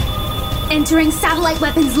Entering satellite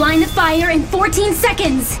weapons line of fire in 14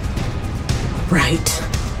 seconds. Right.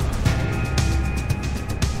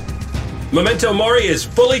 Memento Mori is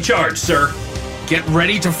fully charged, sir. Get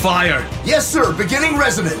ready to fire. Yes, sir. Beginning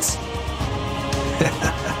resonance.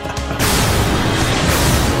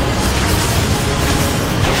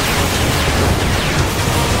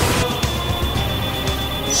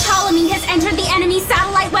 Ptolemy has entered the enemy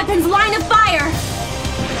satellite weapons line of fire.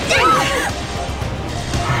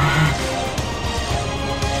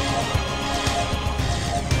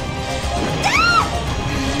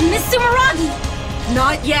 Miss Sumeragi!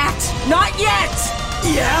 Not yet! Not yet!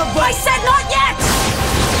 Yeah, but... I said not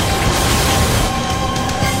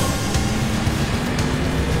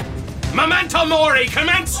yet! Memento Mori,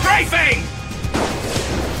 commence strafing!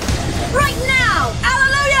 Right now!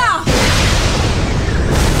 Hallelujah!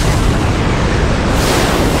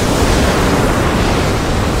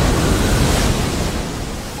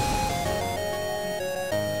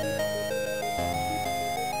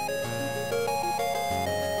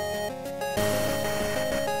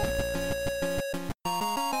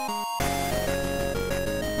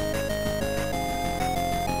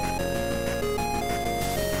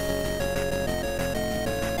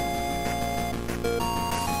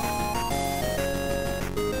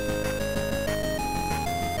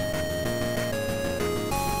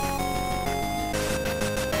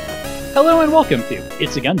 Hello and welcome to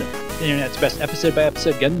It's a Gundam, the internet's best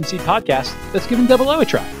episode-by-episode Gundam Seed podcast that's giving 00 a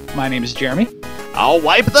try. My name is Jeremy. I'll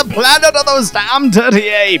wipe the planet of those damn dirty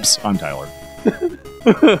apes! I'm Tyler.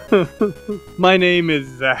 My name is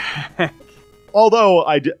Zach. Although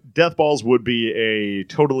Deathballs would be a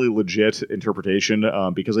totally legit interpretation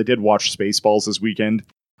because I did watch Spaceballs this weekend.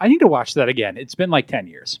 I need to watch that again. It's been like 10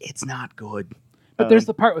 years. It's not good. But there's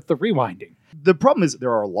the part with the rewinding. The problem is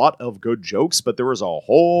there are a lot of good jokes, but there was a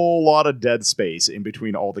whole lot of dead space in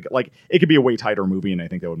between all the... Like, it could be a way tighter movie, and I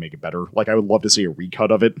think that would make it better. Like, I would love to see a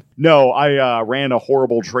recut of it. No, I ran a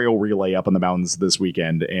horrible trail relay up in the mountains this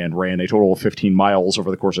weekend and ran a total of 15 miles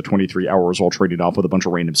over the course of 23 hours while trading off with a bunch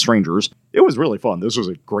of random strangers. It was really fun. This was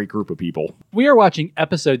a great group of people. We are watching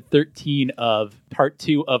episode 13 of part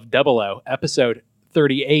 2 of 00, episode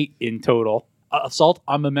 38 in total. Assault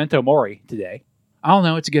on Memento Mori today. I don't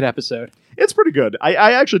know, it's a good episode. It's pretty good.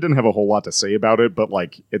 I actually didn't have a whole lot to say about it, but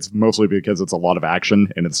like it's mostly because it's a lot of action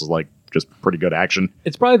and it's like just pretty good action.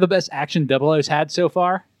 It's probably the best action 00's had so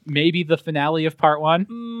far. Maybe the finale of part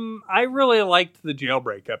 1. I really liked the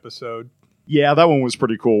jailbreak episode. Yeah, that one was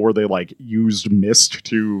pretty cool where they like used mist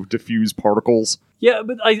to diffuse particles. Yeah,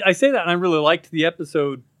 but I say that and I really liked the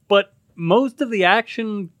episode, but most of the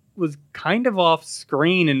action was kind of off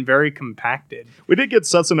screen and very compacted. We did get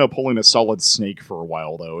Setsuna pulling a solid snake for a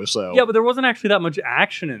while though, so... Yeah, but there wasn't actually that much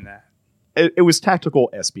action in that. It was tactical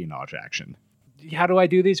espionage action. How do I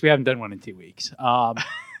do these? We haven't done one in 2 weeks.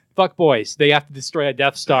 Fuck boys. They have to destroy a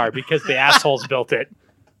Death Star because the assholes built it.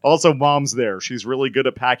 Also, Mom's there. She's really good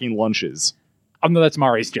at packing lunches. No, that's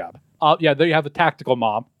Mari's job. Yeah, there you have a tactical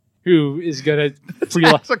mom who is going to...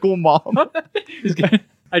 Tactical mom.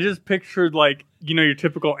 I just pictured, like, you know, your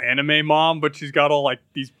typical anime mom, but she's got all, like,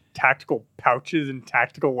 these tactical pouches and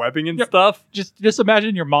tactical webbing and stuff. Just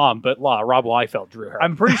imagine your mom, but Rob Liefeld drew her.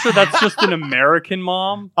 I'm pretty sure that's just an American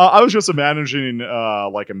mom. I was just imagining,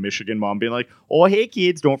 like, a Michigan mom being like, oh, hey,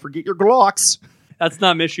 kids, don't forget your Glocks. That's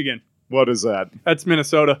not Michigan. What is that? That's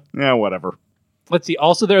Minnesota. Yeah, whatever. Let's see.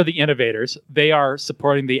 Also, there are the Innovators. They are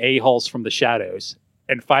supporting the a-holes from the shadows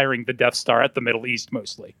and firing the Death Star at the Middle East,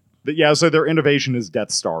 mostly. But yeah, so their innovation is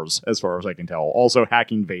Death Stars, as far as I can tell. Also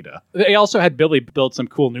hacking Veda. They also had Billy build some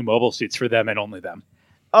cool new mobile suits for them and only them.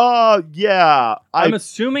 Yeah. I'm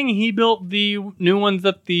assuming he built the new ones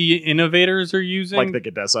that the Innovators are using. Like the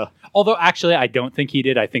Gadessa. Although, actually, I don't think he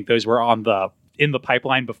did. I think those were in the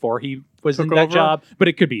pipeline before he was in that job. But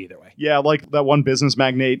it could be either way. Yeah, like that one business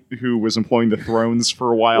magnate who was employing the Thrones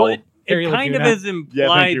for a while. Well, it kind of is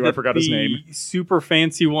implied I forgot his name. Super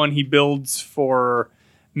fancy one he builds for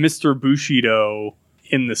Mr. Bushido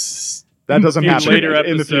in this that doesn't happen later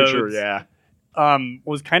in the future, yeah.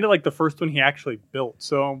 Was kind of like the first one he actually built.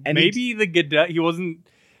 So and maybe the Gadessa,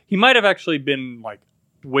 he might have actually been like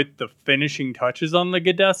with the finishing touches on the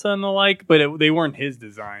Gadessa and the like, but they weren't his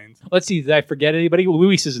designs. Let's see, did I forget anybody?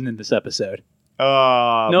 Luis isn't in this episode.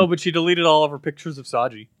 No, but she deleted all of her pictures of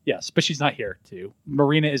Saji. Yes, but she's not here, too.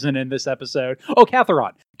 Marina isn't in this episode. Oh,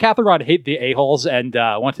 Catherine. Catherine hate the a-holes and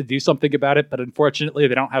want to do something about it, but unfortunately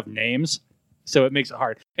they don't have names, so it makes it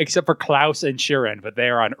hard. Except for Klaus and Shiren, but they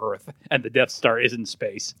are on Earth, and the Death Star is in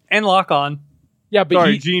space. And Lock-On. Yeah,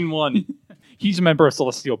 but Gene 1. He's a member of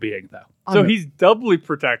Celestial Being, though. So he's doubly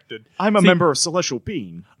protected. I'm a See, member of Celestial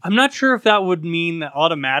Being. I'm not sure if that would mean that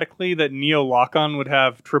automatically that Neo Lock-On would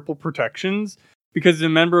have triple protections, because as a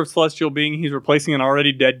member of Celestial Being, he's replacing an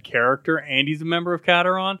already dead character, and he's a member of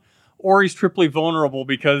Kateron, or he's triply vulnerable,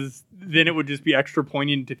 because then it would just be extra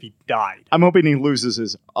poignant if he died. I'm hoping he loses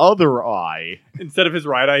his other eye. Instead of his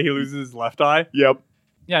right eye, he loses his left eye. Yep.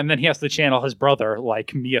 Yeah, and then he has to channel his brother,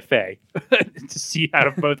 like Mia Fey, to see out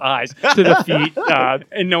of both eyes to defeat.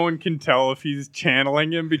 And no one can tell if he's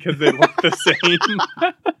channeling him because they look the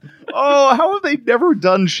same. Oh, how have they never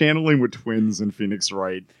done channeling with twins in Phoenix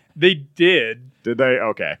Wright? They did. Did they?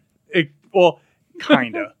 Okay. Well,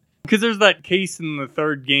 kinda. Because there's that case in the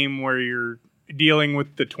third game where you're dealing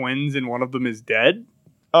with the twins and one of them is dead.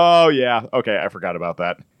 Oh, yeah. Okay, I forgot about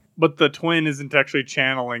that. But the twin isn't actually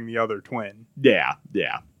channeling the other twin. Yeah.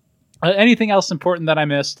 Anything else important that I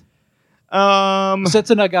missed?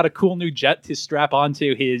 Setsuna got a cool new jet to strap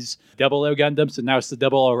onto his 00 Gundam, so now it's the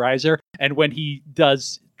 00 Riser. And when he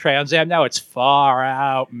does Trans Am now, it's far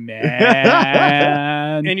out,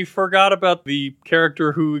 man. And you forgot about the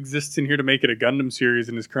character who exists in here to make it a Gundam series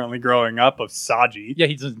and is currently growing up, of Saji. Yeah,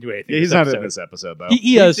 he doesn't do anything. Yeah, he's not in this episode, though.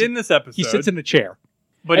 He's in this episode. He sits in a chair.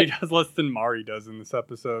 But he does less than Mari does in this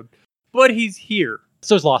episode. But he's here.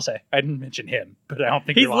 So is Lasse. I didn't mention him, but I don't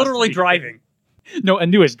think he's literally driving. No,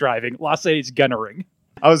 Anu is driving. Lasse is gunnering.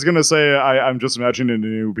 I was going to say, I'm just imagining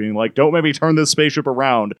Anu being like, don't make me turn this spaceship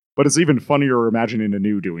around. But it's even funnier imagining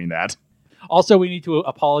Anu doing that. Also, we need to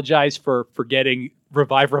apologize for forgetting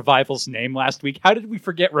Revive Revival's name last week. How did we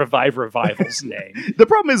forget Revive Revival's name? The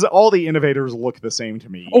problem is all the innovators look the same to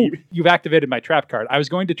me. Oh, you've activated my trap card. I was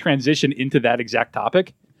going to transition into that exact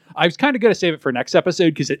topic. I was kind of going to save it for next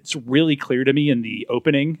episode because it's really clear to me in the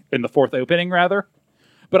fourth opening, rather.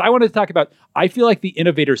 But I wanted to talk about, I feel like the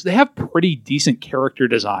innovators, they have pretty decent character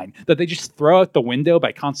design that they just throw out the window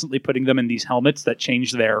by constantly putting them in these helmets that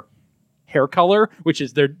change their hair color, which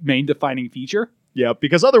is their main defining feature. Yeah,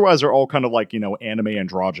 because otherwise they're all kind of like, anime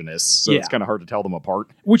androgynous, so it's kind of hard to tell them apart.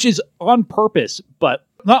 Which is on purpose, but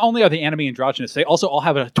not only are they anime androgynous, they also all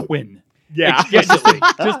have a twin. Yeah.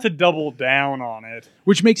 Just to double down on it.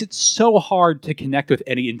 Which makes it so hard to connect with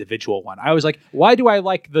any individual one. I was like, why do I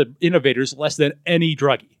like the innovators less than any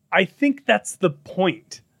druggie? I think that's the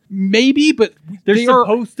point. Maybe, but they're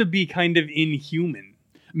supposed to be kind of inhuman.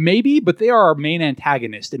 Maybe, but they are our main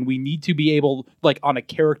antagonist, and we need to be able, like, on a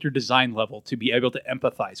character design level, to be able to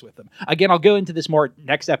empathize with them. Again, I'll go into this more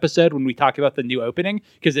next episode when we talk about the new opening,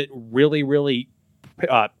 because it really, really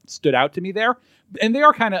stood out to me there. And they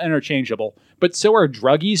are kind of interchangeable, but so are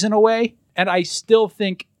druggies in a way. And I still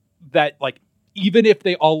think that, like, even if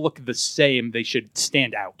they all look the same, they should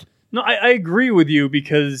stand out. No, I agree with you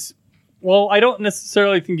because, well, I don't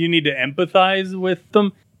necessarily think you need to empathize with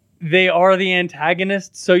them. They are the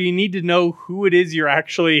antagonists, so you need to know who it is you're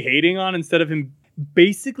actually hating on instead of him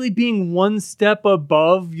basically being one step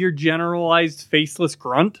above your generalized faceless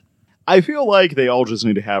grunt. I feel like they all just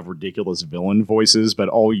need to have ridiculous villain voices, but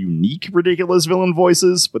all unique ridiculous villain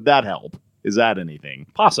voices. Would that help? Is that anything?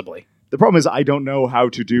 Possibly. The problem is I don't know how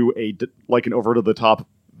to do an over-to-the-top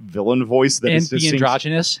villain voice that is distinct.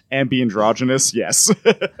 Androgynous. And be androgynous, yes.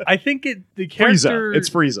 I think the character... Frieza. It's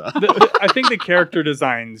Frieza. I think the character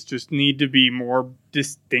designs just need to be more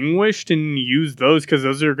distinguished and use those because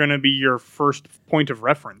those are going to be your first point of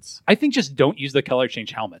reference. I think just don't use the color change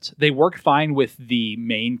helmets. They work fine with the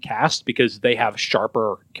main cast because they have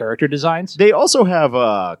sharper character designs. They also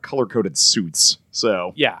have color-coded suits,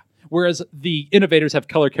 so... Yeah. Whereas the innovators have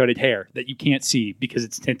color-coded hair that you can't see because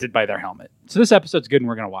it's tinted by their helmet. So this episode's good and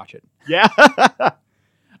we're going to watch it. Yeah.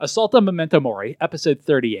 Assault on Memento Mori, episode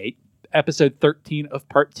 38, episode 13 of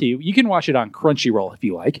part 2. You can watch it on Crunchyroll if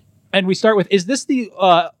you like. And we start with, is this the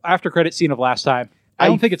after credit scene of last time? I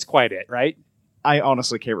don't think it's quite it, right? I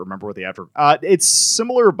honestly can't remember what the after... it's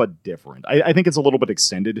similar but different. I think it's a little bit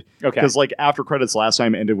extended. Okay. Because like after credits last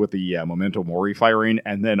time ended with the Memento Mori firing,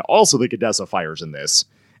 and then also the Cadessa fires in this.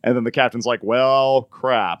 And then the captain's like, well,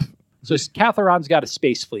 crap. So Katheron's got a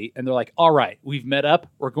space fleet, and they're like, all right, we've met up.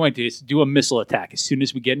 We're going to do a missile attack as soon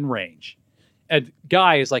as we get in range. And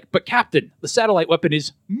Guy is like, but Captain, the satellite weapon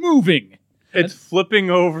is moving. It's flipping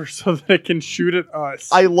over so that it can shoot at us.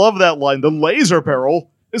 I love that line. The laser barrel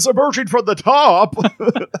is emerging from the top.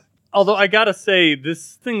 Although I gotta say,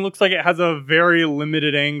 this thing looks like it has a very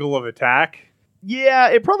limited angle of attack. Yeah,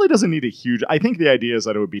 it probably doesn't need a huge... I think the idea is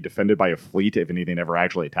that it would be defended by a fleet if anything ever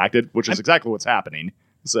actually attacked it, which is exactly what's happening.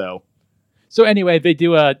 So anyway, they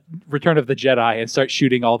do a Return of the Jedi and start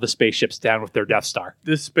shooting all the spaceships down with their Death Star.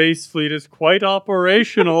 This space fleet is quite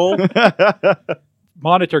operational.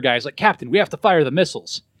 Monitor guy's like, Captain, we have to fire the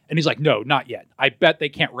missiles. And he's like, no, not yet. I bet they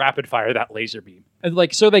can't rapid fire that laser beam. And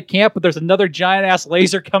like, so they can't, but there's another giant ass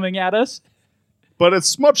laser coming at us. But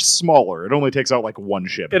it's much smaller. It only takes out like one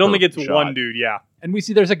ship. It only per gets shot. one dude, yeah. And we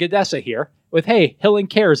see there's a Gadessa here with, hey, Hilling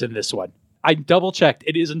Cares in this one. I double checked.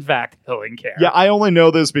 It is in fact Hilling Care. Yeah, I only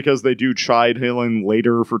know this because they do chide Hilling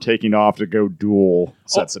later for taking off to go duel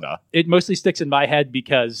Setsuna. It mostly sticks in my head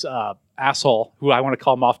because asshole, who I want to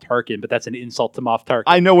call Moff Tarkin, but that's an insult to Moff Tarkin.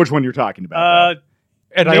 I know which one you're talking about.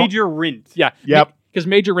 And I don't- Major Rint. Yeah. Yep. Because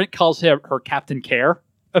Major Rint calls her Captain Care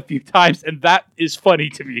a few times, and that is funny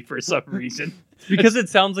to me for some reason. Because it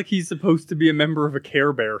sounds like he's supposed to be a member of a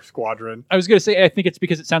Care Bear squadron. I was going to say, I think it's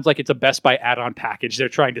because it sounds like it's a Best Buy add-on package they're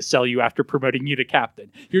trying to sell you after promoting you to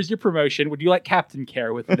Captain. Here's your promotion. Would you like Captain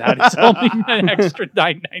Care with that? It's only an extra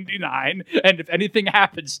 $9.99, and if anything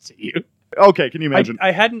happens to you. Okay, can you imagine?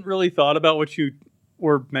 I hadn't really thought about what you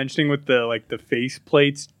were mentioning with the face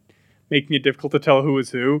plates making it difficult to tell who is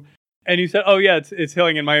who. And you said, oh yeah, it's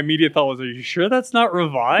Hilling, and my immediate thought was, are you sure that's not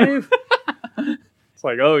Revive? It's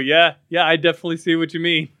like, oh yeah, I definitely see what you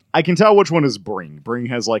mean. I can tell which one is Bring. Bring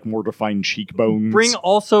has like more defined cheekbones. Bring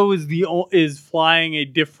also is flying a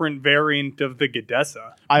different variant of the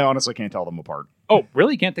Gadessa. I honestly can't tell them apart. Oh,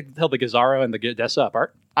 really? Can't tell the Gazzaro and the Gadessa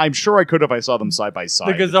apart? I'm sure I could if I saw them side by The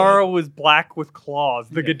side. Gazzaro was black with claws.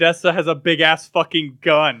 The Gadessa has a big ass fucking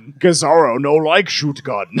gun. Gazzaro no like shoot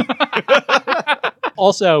gun.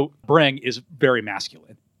 Also, Bring is very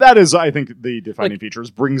masculine. That is, I think, the defining features.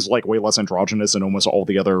 Bring's like way less androgynous than almost all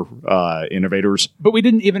the other innovators. But we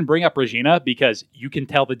didn't even bring up Regina because you can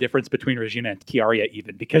tell the difference between Regina and Tiaria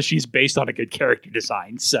even because she's based on a good character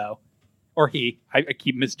design. So, or he. I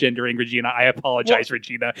keep misgendering Regina. I apologize,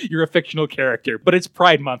 Regina. You're a fictional character, but it's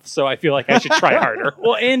Pride Month, so I feel like I should try harder.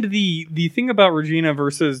 Well, and the thing about Regina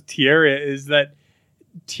versus Tiaria is that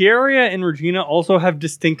Tiaria and Regina also have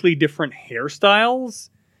distinctly different hairstyles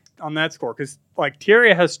on that score, because like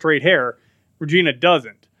Tiaria has straight hair, Regina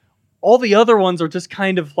doesn't. All the other ones are just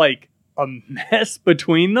kind of like a mess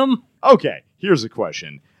between them. Okay, here's a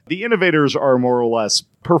question. The innovators are more or less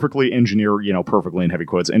perfectly engineered, perfectly in heavy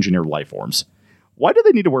quotes, engineered life forms. Why do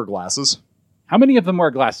they need to wear glasses? How many of them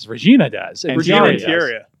wear glasses? Regina does. And Regina and Tiaria does.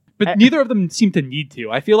 Tiaria. But neither of them seem to need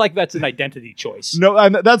to. I feel like that's an identity choice. No,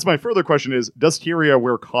 and that's my further question is, does Tiaria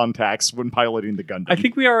wear contacts when piloting the Gundam? I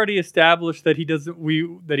think we already established that he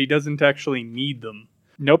doesn't actually need them.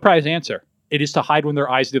 No prize answer. It is to hide when their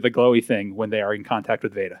eyes do the glowy thing when they are in contact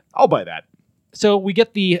with Veda. I'll buy that. So we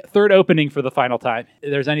get the third opening for the final time.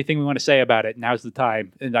 If there's anything we want to say about it, now's the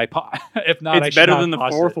time. And if not, I It's should better not than the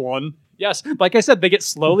pause fourth it. one. Yes, like I said, they get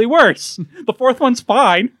slowly worse. The fourth one's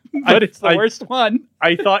fine, but it's the I- worst one.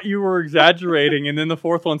 I thought you were exaggerating, and then the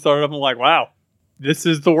fourth one started up, and I'm like, wow, this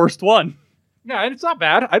is the worst one. Yeah, and it's not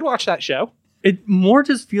bad. I'd watch that show. It more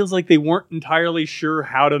just feels like they weren't entirely sure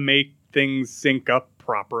how to make things sync up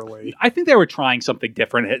properly. I think they were trying something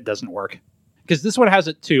different and it doesn't work. Because this one has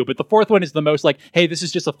it too, but the fourth one is the most like, hey, this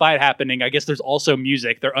is just a fight happening. I guess there's also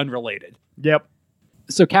music. They're unrelated. Yep.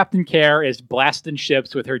 So Captain Care is blasting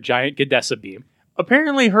ships with her giant Gadessa beam.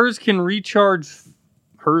 Apparently hers can recharge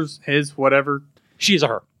his, whatever. She's a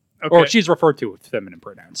her. Okay. Or she's referred to with feminine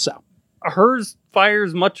pronouns, so. Hers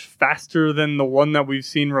fires much faster than the one that we've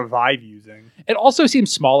seen Revive using. It also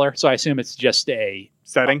seems smaller, so I assume it's just a...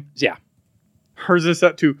 Setting. Yeah. Hers is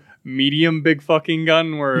set to medium big fucking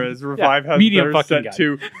gun, whereas Revive has medium theirs fucking set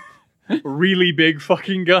to really big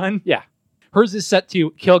fucking gun. Yeah. Hers is set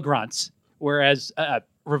to kill grunts, whereas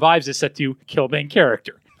Revive's is set to kill main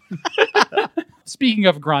character. Speaking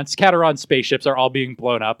of grunts, Kateron spaceships are all being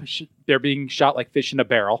blown up. They're being shot like fish in a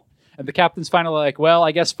barrel. And the captain's finally like, well,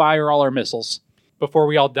 I guess fire all our missiles before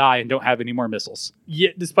we all die and don't have any more missiles. Yeah,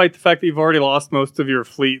 despite the fact that you've already lost most of your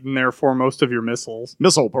fleet and therefore most of your missiles.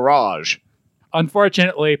 Missile barrage.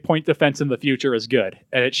 Unfortunately, point defense in the future is good,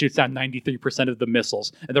 and it shoots down 93% of the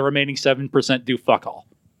missiles, and the remaining 7% do fuck all.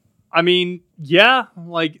 I mean, yeah,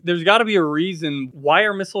 like, there's got to be a reason. Why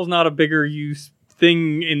are missiles not a bigger use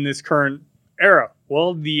thing in this current era?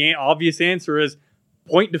 Well, the obvious answer is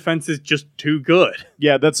point defense is just too good.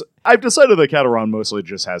 Yeah, I've decided that Kateron mostly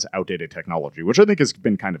just has outdated technology, which I think has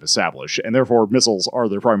been kind of established, and therefore missiles are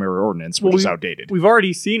their primary ordnance, which is outdated. We've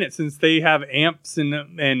already seen it since they have amps and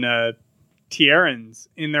Tierans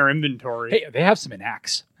in their inventory. Hey, they have some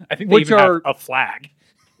enacts. I think they Which even are- have a flag.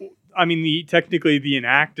 I mean, technically the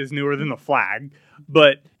Enact is newer than the flag,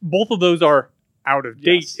 but both of those are out of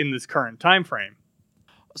date Yes. in this current time frame.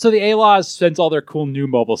 So the A-Laws sends all their cool new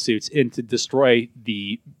mobile suits in to destroy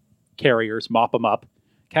the carriers, mop them up.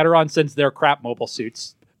 Kateron sends their crap mobile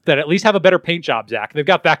suits that at least have a better paint job, Zach. They've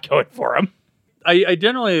got that going for them. I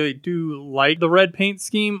generally do like the red paint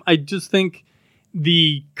scheme. I just think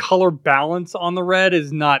the color balance on the red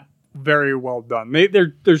is not very well done.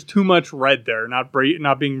 There's too much red there, not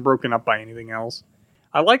being broken up by anything else.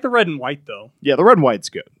 I like the red and white, though. Yeah, the red and white's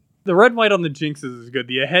good. The red and white on the Jinxes is good.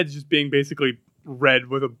 The heads just being basically red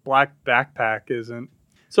with a black backpack isn't.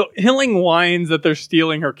 So Hilling whines that they're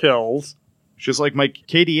stealing her kills. Just like my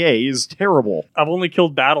KDA is terrible. I've only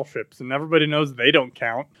killed battleships, and everybody knows they don't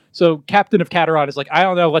count. So Captain of Kateron is like, I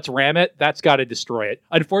don't know, let's ram it. That's got to destroy it.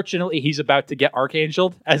 Unfortunately, he's about to get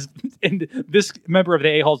Archangeled, and this member of the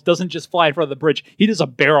A-Holes doesn't just fly in front of the bridge. He does a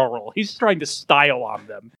barrel roll. He's trying to style on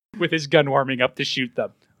them with his gun warming up to shoot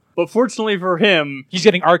them. But fortunately for him, he's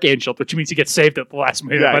getting Archangeled, which means he gets saved at the last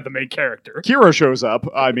minute by the main character. Kira shows up,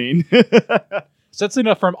 I mean.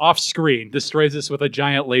 Setsuna from off-screen destroys this with a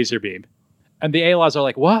giant laser beam. And the A-Laws are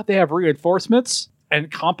like, what? They have reinforcements?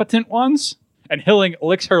 And competent ones? And Hilling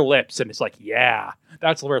licks her lips and is like, yeah,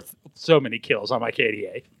 that's worth so many kills on my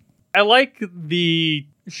KDA. I like the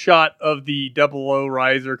shot of the 00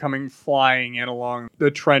 Riser coming flying in along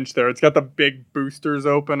the trench there. It's got the big boosters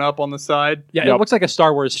open up on the side. Yeah, It looks like a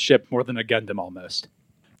Star Wars ship more than a Gundam almost.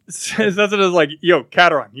 Setsuna's like, yo,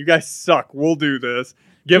 Kateron, you guys suck. We'll do this.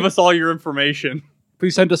 Give us all your information.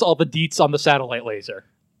 Please send us all the deets on the satellite laser.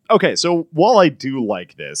 Okay, so while I do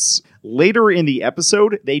like this, later in the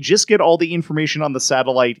episode, they just get all the information on the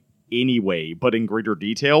satellite anyway, but in greater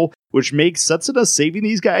detail, which makes Setsuna saving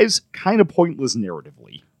these guys kind of pointless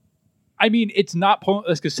narratively. I mean, it's not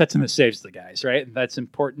pointless because Setsuna saves the guys, right? And that's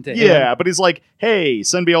important to him. Yeah, but he's like, hey,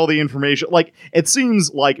 send me all the information. Like, it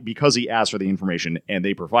seems like because he asked for the information and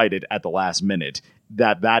they provide it at the last minute,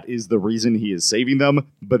 that is the reason he is saving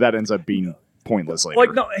them, but that ends up being pointless later.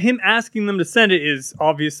 Like, no, him asking them to send it is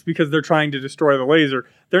obvious because they're trying to destroy the laser.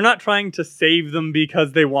 They're not trying to save them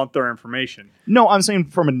because they want their information. No, I'm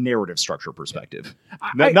saying from a narrative structure perspective.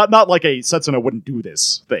 Not like a Setsuna wouldn't do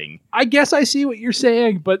this thing. I guess I see what you're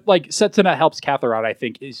saying, but like Setsuna helps Katheron, I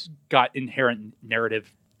think, is got inherent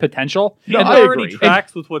narrative potential. No, and I it already agree.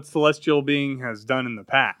 tracks with what Celestial Being has done in the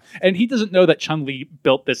past. And he doesn't know that Chun-Li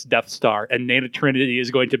built this Death Star and Nana Trinity is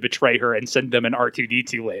going to betray her and send them an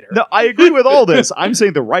R2-D2 later. No, I agree with all this. I'm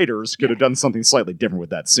saying the writers could have done something slightly different with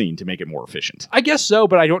that scene to make it more efficient. I guess so,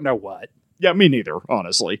 but I don't know what. Yeah, me neither,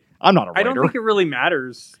 honestly. I'm not a writer. I don't think it really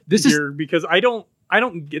matters because I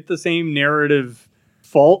don't get the same narrative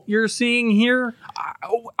fault you're seeing here.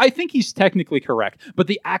 I think he's technically correct, but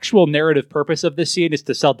the actual narrative purpose of this scene is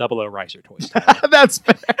to sell 00 Riser toys. That's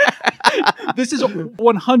fair. This is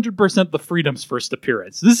 100% the Freedom's first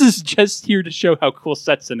appearance. This is just here to show how cool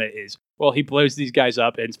Setsuna is. Well, he blows these guys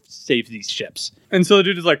up and saves these ships. And so the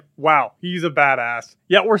dude is like, wow, he's a badass.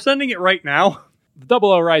 Yeah, we're sending it right now. The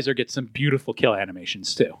 00 Riser gets some beautiful kill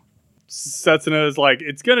animations, too. Setsuna is like,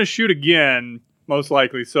 it's going to shoot again, most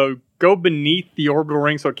likely, so go beneath the orbital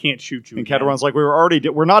ring so it can't shoot you. And Kateron's like,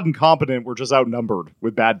 we're not incompetent, we're just outnumbered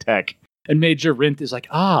with bad tech. And Major Rint is like,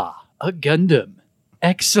 a Gundam.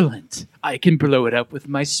 Excellent. I can blow it up with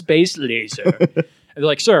my space laser. And they're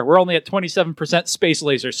like, sir, we're only at 27% space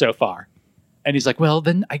laser so far. And he's like, well,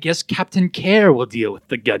 then I guess Captain Care will deal with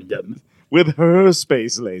the Gundam. With her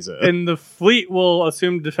space laser. And the fleet will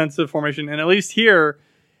assume defensive formation. And at least here,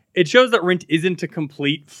 it shows that Rint isn't a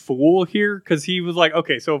complete fool here. Because he was like,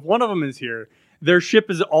 okay, so if one of them is here, their ship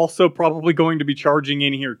is also probably going to be charging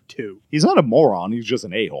in here too. He's not a moron, he's just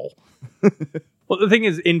an a-hole. Well, the thing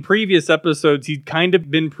is, in previous episodes, he'd kind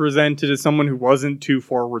of been presented as someone who wasn't too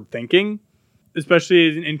forward-thinking,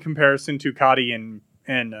 especially in comparison to Kadi and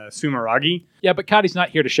Sumeragi. Yeah, but Kadi's not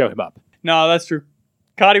here to show him up. No, that's true.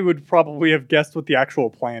 Kadi would probably have guessed what the actual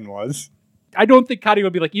plan was. I don't think Kadi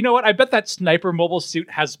would be like, you know what? I bet that sniper mobile suit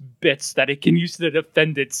has bits that it can use to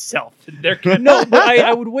defend itself. No, but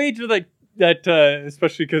I would wager that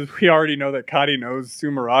especially because we already know that Kadi knows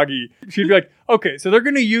Sumeragi, she'd be like, okay, so they're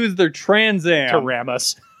going to use their Trans Am to ram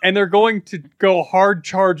us. And they're going to go hard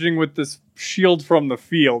charging with this shield from the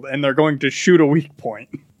field, and they're going to shoot a weak point.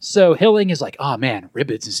 So Hilling is like, oh man,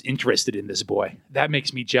 Ribbits is interested in this boy. That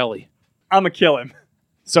makes me jelly. I'm going to kill him.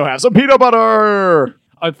 So have some peanut butter!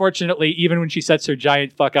 Unfortunately, even when she sets her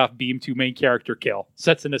giant fuck-off beam to main character kill,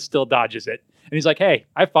 Setsuna still dodges it. And he's like, hey,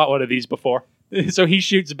 I've fought one of these before. So he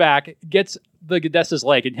shoots back, gets the Godessa's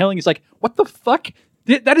leg, and Hilling is like, what the fuck?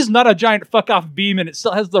 That is not a giant fuck-off beam, and it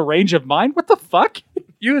still has the range of mine? What the fuck?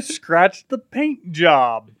 You scratched the paint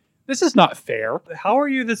job. This is not fair. How are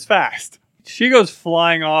you this fast? She goes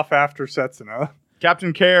flying off after Setsuna.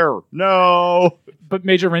 Captain Care, no! But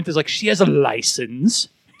Major Rint is like, she has a license.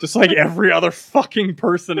 Just like every other fucking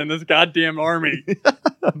person in this goddamn army.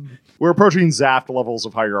 We're approaching Zaft levels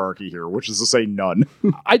of hierarchy here, which is to say none.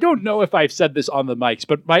 I don't know if I've said this on the mics,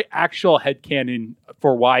 but my actual headcanon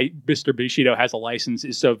for why Mr. Bushido has a license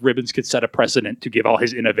is so Ribbons could set a precedent to give all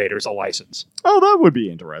his innovators a license. Oh, that would be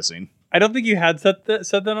interesting. I don't think you had said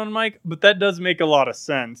that on mic, but that does make a lot of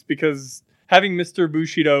sense because having Mr.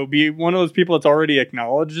 Bushido be one of those people that's already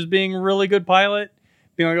acknowledged as being a really good pilot,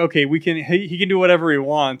 being like, okay, he can do whatever he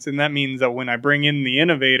wants, and that means that when I bring in the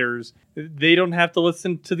innovators, they don't have to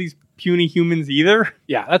listen to these puny humans either.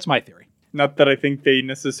 Yeah, that's my theory. Not that I think they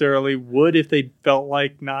necessarily would if they felt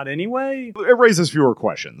like not anyway. It raises fewer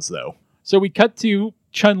questions, though. So we cut to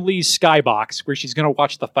Chun-Li's skybox where she's going to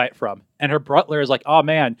watch the fight from. And her butler is like, oh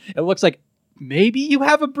man, it looks like maybe you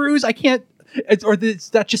have a bruise. I can't, is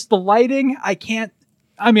that just the lighting? I can't,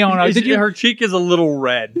 I mean, I don't know. Her cheek is a little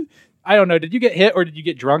red. I don't know. Did you get hit or did you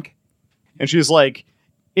get drunk? And she's like,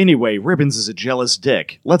 anyway, Ribbons is a jealous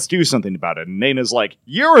dick. Let's do something about it. And Naina's like,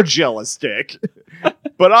 you're a jealous dick.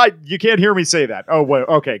 But you can't hear me say that. Oh, well,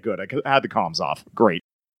 okay, good. I had the comms off. Great.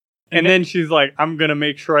 And then she's like, I'm going to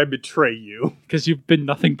make sure I betray you. Because you've been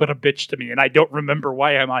nothing but a bitch to me, and I don't remember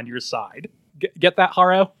why I'm on your side. Get that,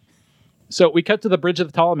 Haro? So we cut to the Bridge of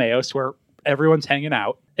the Ptolemaeus, where everyone's hanging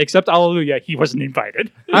out, except Alleluia, he wasn't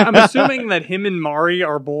invited. I'm assuming that him and Mari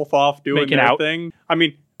are both off doing Making their out. thing. I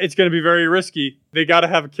mean, it's going to be very risky. They got to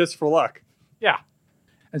have a kiss for luck. Yeah.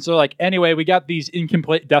 And so, anyway, we got these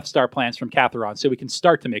incomplete Death Star plans from Catharon, so we can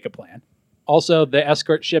start to make a plan. Also, the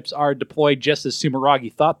escort ships are deployed just as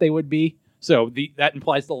Sumeragi thought they would be. So that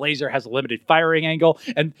implies the laser has a limited firing angle.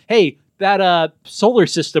 And hey, that solar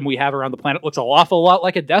system we have around the planet looks an awful lot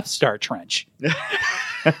like a Death Star trench.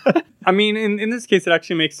 I mean, in this case, it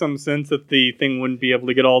actually makes some sense that the thing wouldn't be able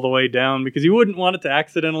to get all the way down because you wouldn't want it to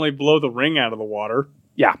accidentally blow the ring out of the water.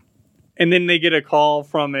 Yeah. And then they get a call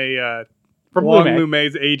from From Wong Lume.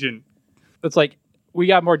 Lume's agent. It's like, we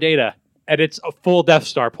got more data, and it's a full Death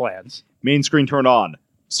Star plans. Main screen turned on.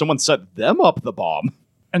 Someone set them up the bomb.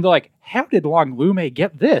 And they're like, how did Long Lume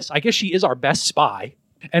get this? I guess she is our best spy.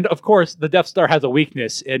 And of course, the Death Star has a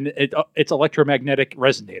weakness in its electromagnetic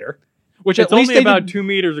resonator. Which It's at least only they about didn't- 2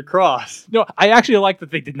 meters across. No, I actually like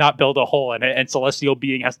that they did not build a hole in it, and Celestial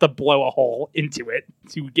Being has to blow a hole into it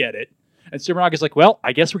to get it. And Sumeraga's like, well,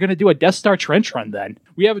 I guess we're going to do a Death Star trench run then.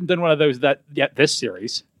 We haven't done one of those yet this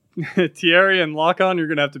series. Thierry and Lock-On, you're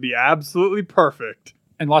going to have to be absolutely perfect.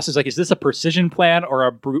 And Lost is like, is this a precision plan or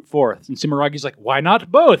a brute force? And Sumeragi's like, why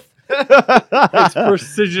not both? It's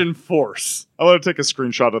precision force. I want to take a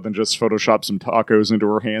screenshot of them just Photoshop some tacos into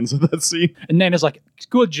her hands in that scene. And Nana's like,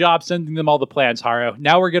 good job sending them all the plans, Haro.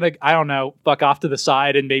 Now we're going to, I don't know, fuck off to the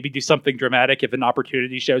side and maybe do something dramatic if an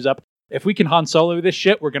opportunity shows up. If we can Han Solo this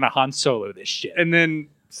shit, we're going to Han Solo this shit. And then,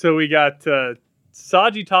 so we got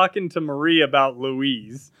Saji talking to Marie about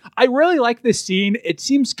Louise. I really like this scene. It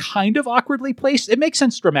seems kind of awkwardly placed. It makes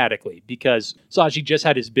sense dramatically because Saji just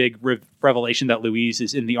had his big revelation that Louise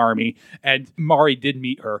is in the army and Mari did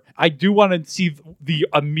meet her. I do want to see the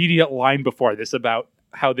immediate line before this about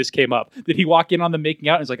how this came up. Did he walk in on them making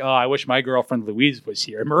out and is like, oh, I wish my girlfriend Louise was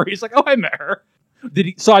here? And Marie's like, oh, I met her. Did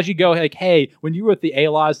Saji go like, hey, when you were with the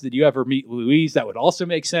A-Laws, did you ever meet Louise? That would also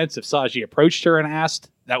make sense if Saji approached her and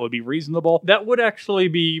asked. That would be reasonable. That would actually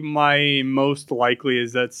be my most likely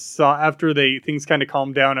is that after things kind of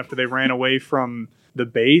calmed down after they ran away from the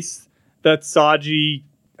base, that Saji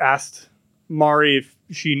asked Mari if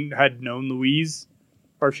she had known Louise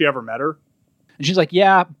or if she ever met her. And she's like,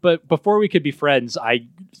 yeah, but before we could be friends, I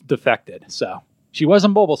defected. So she was a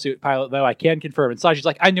mobile suit pilot, though. I can confirm. And Saji's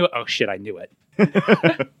like, I knew it. Oh, shit, I knew it.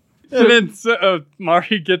 And then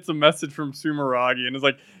Mari gets a message from Sumeragi and is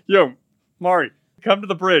like, yo, Mari, come to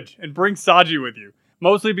the bridge and bring Saji with you.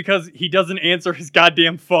 Mostly because he doesn't answer his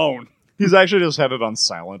goddamn phone. He's actually just had it on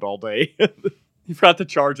silent all day. He forgot to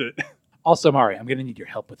charge it. Also, Mari, I'm going to need your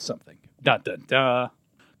help with something. Dun, dun, dun.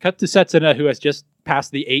 Cut to Setsuna, who has just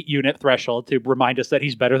passed the 8-unit threshold to remind us that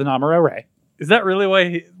he's better than Amuro Ray. Is that really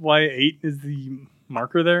why 8 is the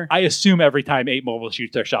marker there? I assume every time 8 mobile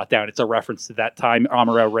shoots are shot down, it's a reference to that time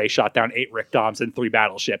Amuro Ray shot down 8 Rick-Doms and 3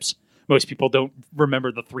 battleships. Most people don't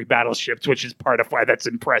remember the 3 battleships, which is part of why that's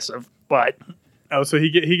impressive. But so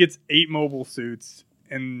he gets 8 mobile suits,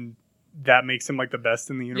 and that makes him like the best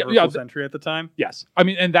in the Universal Century at the time. Yes, I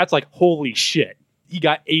mean, and that's like holy shit. He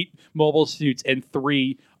got 8 mobile suits and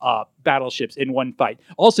 3 battleships in one fight.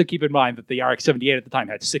 Also, keep in mind that the RX-78 at the time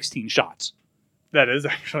had 16 shots. That is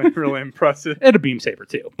actually really impressive. And a beam saber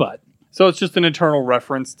too, but so it's just an internal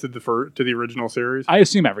reference to the original series. I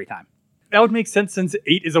assume every time. That would make sense since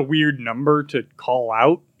 8 is a weird number to call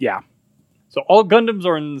out. Yeah. So all Gundams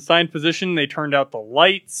are in assigned position. They turned out the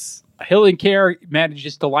lights. Hill Care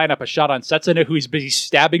manages to line up a shot on Setsuna, who is busy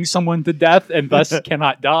stabbing someone to death and thus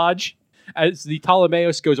cannot dodge. As the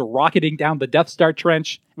Ptolemaeus goes rocketing down the Death Star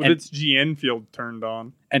trench. With its GN field turned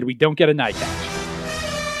on. And we don't get a night catch.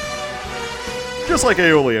 Just like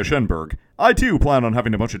Aeolia Shenberg, I too plan on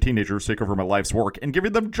having a bunch of teenagers take over my life's work and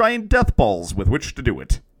giving them giant death balls with which to do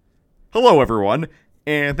it. Hello, everyone,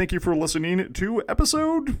 and thank you for listening to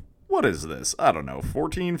episode... What is this? I don't know,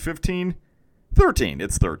 14, 15? 13,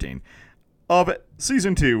 it's 13, of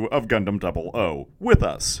Season 2 of Gundam 00 with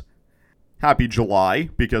us. Happy July,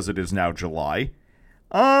 because it is now July.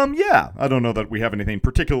 Yeah, I don't know that we have anything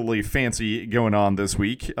particularly fancy going on this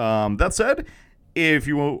week. That said, if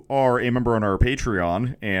you are a member on our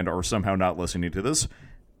Patreon and are somehow not listening to this,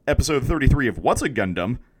 episode 33 of What's a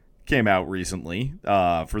Gundam came out recently.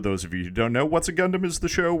 For those of you who don't know, What's a Gundam is the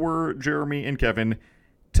show where Jeremy and Kevin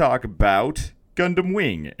talk about Gundam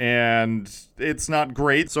Wing, and it's not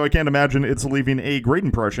great, so I can't imagine it's leaving a great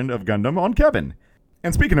impression of Gundam on Kevin.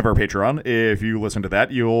 And speaking of our Patreon, if you listen to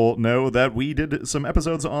that, you'll know that we did some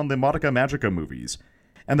episodes on the Madoka Magica movies,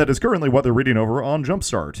 and that is currently what they're reading over on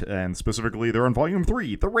Jumpstart, and specifically they're on Volume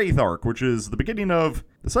 3, The Wraith Arc, which is the beginning of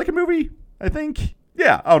the second movie, I think?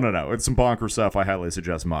 Yeah, oh no, it's some bonkers stuff. I highly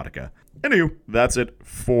suggest Madoka. Anywho, that's it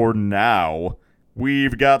for now.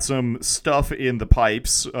 We've got some stuff in the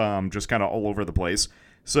pipes, just kind of all over the place.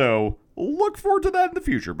 So, look forward to that in the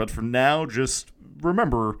future. But for now, just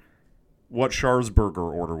remember what Char's burger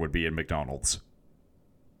order would be at McDonald's.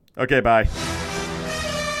 Okay, bye.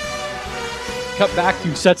 Cut back to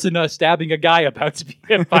Setsuna stabbing a guy about to be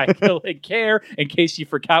hit by Hill Care, in case you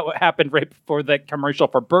forgot what happened right before that commercial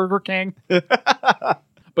for Burger King. But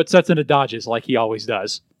Setsuna dodges like he always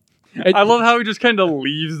does. I love how he just kind of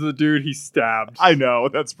leaves the dude he stabbed. I know,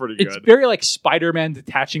 that's pretty good. It's very like Spider-Man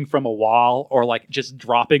detaching from a wall or like just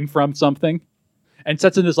dropping from something. And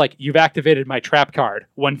Setsuna's like, you've activated my trap card.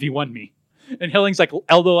 1v1 me. And Hilling's like,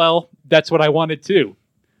 LOL, that's what I wanted too.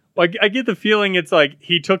 Like, I get the feeling it's like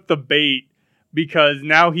he took the bait because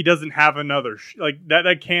now he doesn't have another...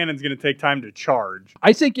 that cannon's going to take time to charge.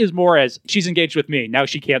 I think is more as, she's engaged with me. Now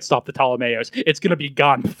she can't stop the Ptolemaeus. It's going to be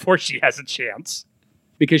gone before she has a chance.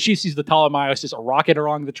 Because she sees the Ptolemaeus just rocket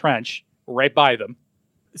along the trench right by them.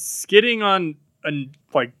 Skidding on a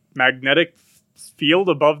magnetic field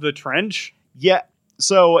above the trench? Yeah,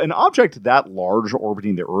 so an object that large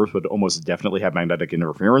orbiting the Earth would almost definitely have magnetic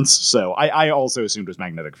interference, so I also assumed it was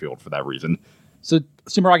magnetic field for that reason. So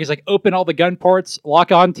Sumeragi's like, open all the gun ports,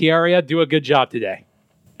 lock on Tiaria, do a good job today.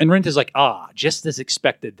 And Rinta's like, just as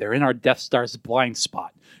expected, they're in our Death Star's blind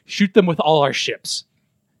spot. Shoot them with all our ships.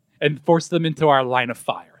 And force them into our line of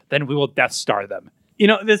fire. Then we will Death Star them. You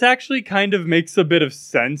know, this actually kind of makes a bit of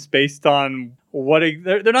sense based on what...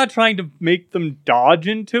 They're not trying to make them dodge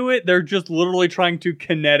into it. They're just literally trying to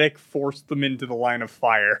kinetic force them into the line of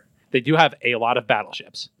fire. They do have a lot of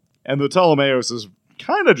battleships. And the Ptolemaeus is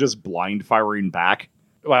kind of just blind firing back.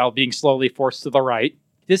 While being slowly forced to the right.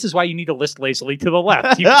 This is why you need to list lazily to the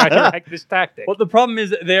left. You try to hack this tactic. Well, the problem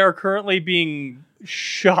is they are currently being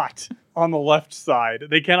shot on the left side.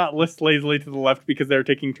 They cannot list lazily to the left because they're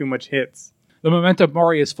taking too much hits. The Memento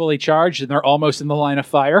Mori is fully charged, and they're almost in the line of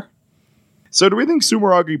fire. So do we think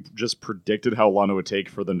Sumeragi just predicted how long it would take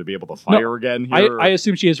for them to be able to fire again here? I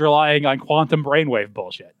assume she is relying on quantum brainwave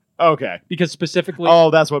bullshit. Okay. Because specifically...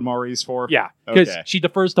 Oh, that's what Mari's for? Yeah, because she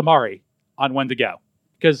defers to Mari on when to go.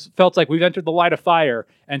 Because Felt's like, we've entered the line of fire,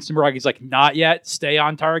 and Sumeragi's like, not yet, stay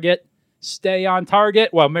on target. Stay on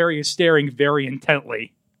target, while Mari is staring very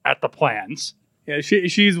intently at the plans. Yeah,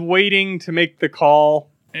 she's waiting to make the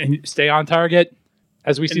call. And stay on target.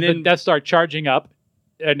 As we see the Death Star charging up,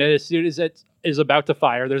 and as soon as it is about to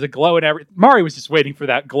fire, there's a glow in every... Mari was just waiting for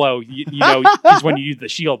that glow, you know, is when you use the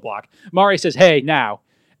shield block. Mari says, hey, now.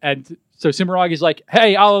 And so Sumeragi's like,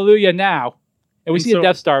 hey, hallelujah, now. And we see a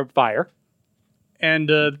Death Star fire. And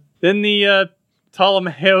then the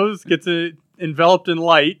Ptolemaeus gets enveloped in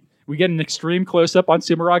light. We get an extreme close-up on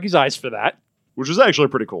Sumeragi's eyes for that. Which is actually a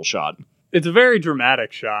pretty cool shot. It's a very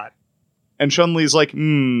dramatic shot. And Chun-Li's like,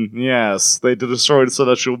 yes, they destroyed a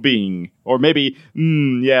celestial being. Or maybe,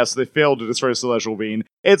 yes, they failed to destroy a celestial being.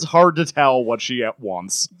 It's hard to tell what she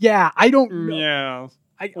wants. Yeah, I don't know.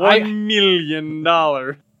 Yeah. $1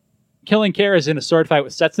 million. Killing Care is in a sword fight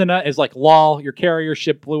with Setsuna is like, lol, your carrier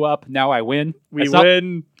ship blew up, now I win. We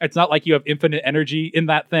win. It's not like you have infinite energy in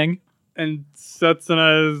that thing. And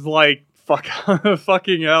Setsuna is like,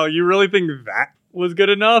 fucking hell, you really think that was good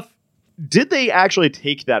enough? Did they actually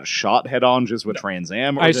take that shot head on just with Trans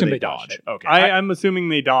Am? Or I assume did they dodged it. Okay. I'm assuming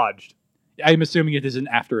they dodged. I'm assuming it is an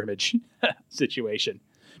after image situation.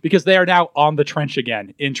 because they are now on the trench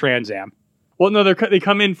again in Trans Am. Well, no, they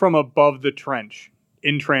come in from above the trench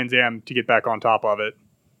in Trans Am to get back on top of it.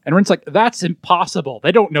 And Rin's like, that's impossible.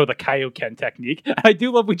 They don't know the Kaioken technique. And I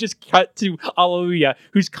do love we just cut to Alleluia,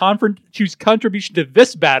 whose contribution to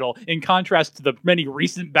this battle, in contrast to the many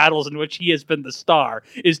recent battles in which he has been the star,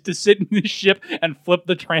 is to sit in the ship and flip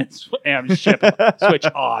the Trans Am ship switch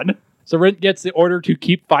on. So Rin gets the order to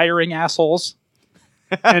keep firing assholes.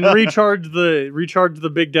 And recharge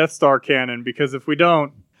the big Death Star cannon, because if we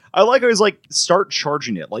don't... I like how he's like, start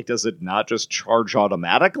charging it. Like, does it not just charge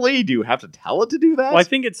automatically? Do you have to tell it to do that? Well, I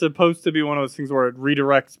think it's supposed to be one of those things where it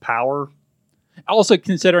redirects power. Also,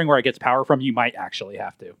 considering where it gets power from, you might actually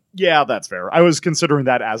have to. Yeah, that's fair. I was considering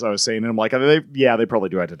that as I was saying, and I'm like, they probably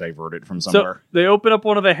do have to divert it from somewhere. So they open up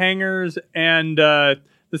one of the hangars, and the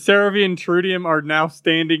Seravi and Trudium are now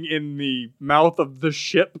standing in the mouth of the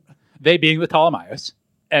ship. They being the Ptolemaios.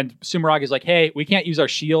 And Sumeragi is like, hey, we can't use our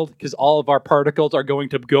shield because all of our particles are going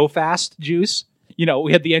to go fast, Juice. You know,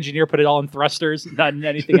 we had the engineer put it all in thrusters, not in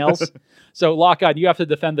anything else. So, Lock-On, you have to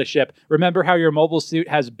defend the ship. Remember how your mobile suit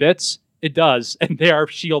has bits? It does, and they are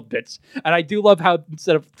shield bits. And I do love how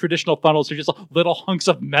instead of traditional funnels, they're just little hunks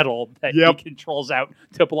of metal that he controls out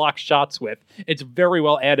to block shots with. It's very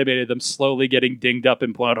well animated, them slowly getting dinged up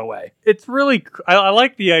and blown away. It's really... I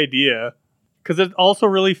like the idea. Because it also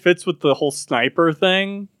really fits with the whole sniper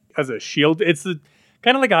thing as a shield. It's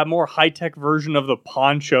kind of like a more high-tech version of the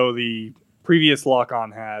poncho the previous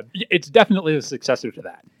Lock-On had. It's definitely the successor to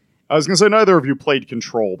that. I was going to say neither of you played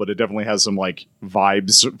Control, but it definitely has some like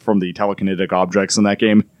vibes from the telekinetic objects in that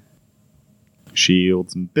game.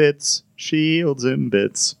 Shields and bits, shields and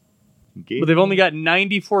bits. But they've only got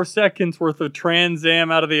 94 seconds worth of Trans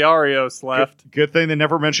Am out of the Arios left. Good thing they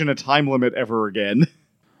never mention a time limit ever again.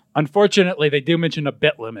 Unfortunately, they do mention a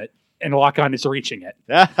bit limit, and Lock-On is reaching it.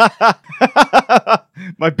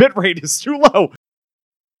 My bit rate is too low.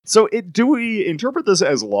 So do we interpret this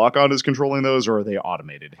as Lock-On is controlling those, or are they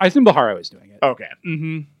automated? I assume Baharo is doing it. Okay.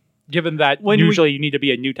 Mm-hmm. Given that usually you need to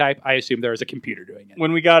be a new type, I assume there is a computer doing it.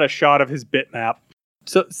 When we got a shot of his bitmap.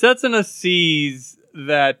 So Setsuna sees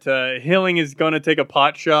that Hilling is going to take a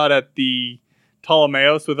pot shot at the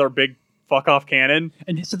Ptolemaios with our big fuck-off cannon.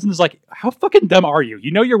 And Setsuna's like, how fucking dumb are you?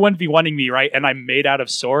 You know you're 1v1ing me, right? And I'm made out of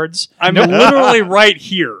swords? I'm literally right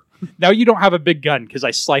here. Now you don't have a big gun because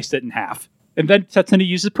I sliced it in half. And then Setsuna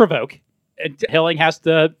uses Provoke, and Hilling has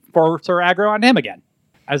to force her aggro on him again.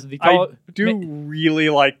 I do really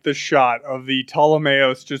like the shot of the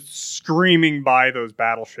Ptolemaios just screaming by those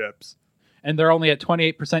battleships. And they're only at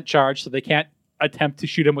 28% charge, so they can't attempt to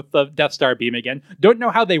shoot him with the Death Star beam again. Don't know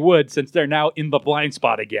how they would, since they're now in the blind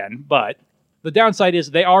spot again, but the downside is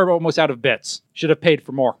they are almost out of bits. Should have paid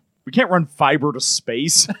for more. We can't run fiber to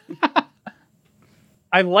space.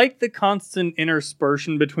 I like the constant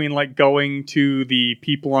interspersion between like going to the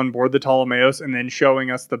people on board the Ptolemaios and then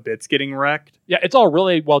showing us the bits getting wrecked. Yeah, it's all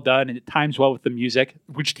really well done, and it times well with the music,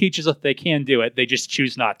 which teaches us they can do it. They just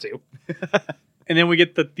choose not to. And then we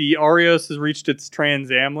get that the Arios has reached its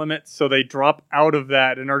Trans Am limit, so they drop out of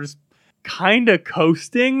that and are just kind of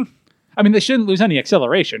coasting. I mean, they shouldn't lose any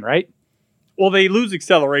acceleration, right? Well, they lose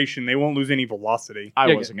acceleration. They won't lose any velocity.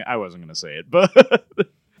 I wasn't going to say it, but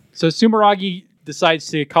so Sumeragi decides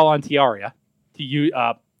to call on Tiaria to use.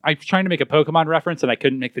 I was trying to make a Pokemon reference and I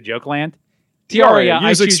couldn't make the joke land. Tiaria,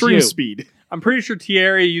 use I extreme choose you. speed. I'm pretty sure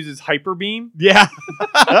Tiaria uses Hyper Beam. Yeah.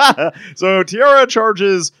 So Tiara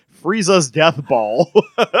charges Frieza's Death Ball,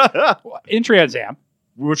 in Trans Am,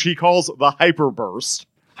 which he calls the Hyper Burst.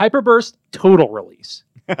 Hyper Burst, total release.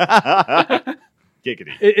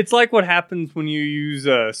 Giggity. It's like what happens when you use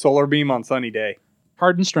Solar Beam on Sunny Day.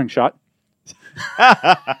 Hardened String Shot.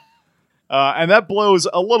 And that blows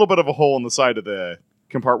a little bit of a hole in the side of the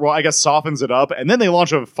compartment. Well, I guess softens it up, and then they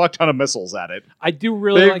launch a fuck ton of missiles at it. I do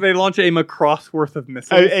really They launch a Macross worth of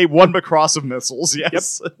missiles. A one Macross of missiles,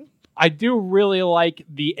 yes. Yep. I do really like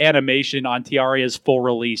the animation on Tiaria's full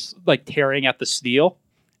release, like tearing at the steel.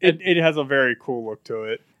 It has a very cool look to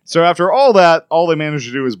it. So after all that, all they managed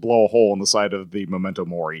to do is blow a hole in the side of the Memento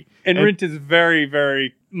Mori. And Rint is very,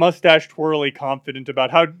 very mustache-twirly confident about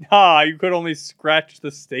how, you could only scratch the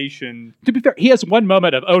station. To be fair, he has one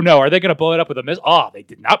moment of, oh no, are they going to blow it up with a missile? Oh, they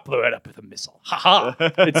did not blow it up with a missile. Ha ha.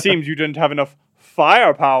 It seems you didn't have enough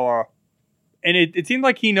firepower. And it seemed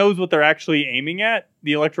like he knows what they're actually aiming at,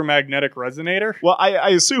 the electromagnetic resonator. Well, I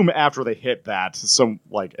assume after they hit that,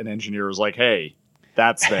 an engineer is like, hey,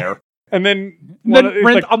 that's there. And then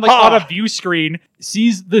Rent on a view screen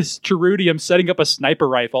sees this Cherudium setting up a sniper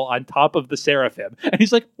rifle on top of the Seraphim. And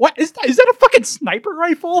he's like, what? Is that a fucking sniper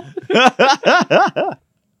rifle?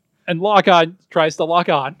 And Lock-On tries to lock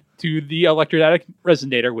on to the electrostatic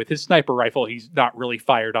resonator with his sniper rifle. He's not really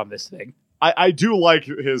fired on this thing. I do like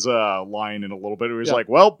his line in a little bit. He was Yeah. like,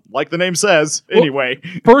 well, like the name says. Anyway.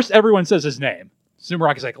 First, everyone says his name.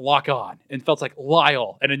 Sumeraki's like, lock on. And Felt's like,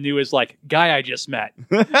 Lyle. And Anu is like, guy I just met.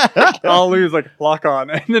 Alu's like, lock on.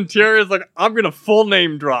 And then Tierra's like, I'm going to full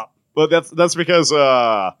name drop. But that's because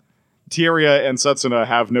Tieria and Setsuna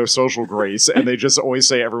have no social grace, and they just always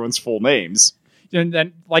say everyone's full names. And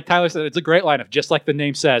then, like Tyler said, it's a great line of, just like the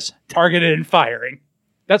name says, targeted and firing.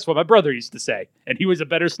 That's what my brother used to say. And he was a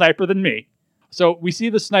better sniper than me. So we see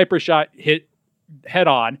the sniper shot hit head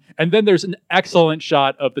on, and then there's an excellent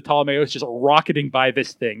shot of the Ptolemaeus just rocketing by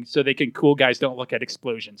this thing so they can cool guys don't look at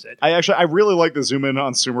explosions. I really like the zoom in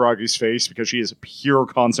on Sumeragi's face because she is pure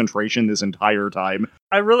concentration this entire time.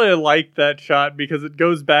 I really like that shot because it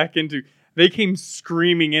goes back into, they came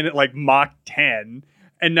screaming in at like Mach 10,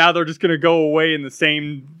 and now they're just going to go away in the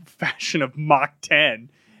same fashion of Mach 10.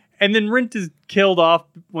 And then Rint is killed off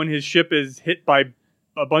when his ship is hit by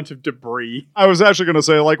a bunch of debris. I was actually going to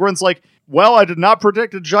say, like, Rent's like, well, I did not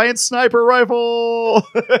predict a giant sniper rifle.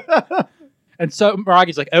 And so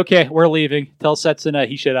Miragi's like, okay, we're leaving. Tell Setsuna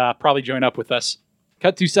he should probably join up with us.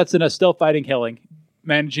 Cut to Setsuna still fighting Hilling,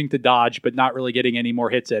 managing to dodge, but not really getting any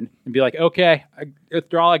more hits in. And be like, okay,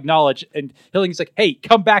 withdrawal acknowledge. And Hilling's like, hey,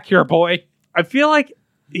 come back here, boy. I feel like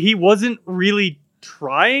he wasn't really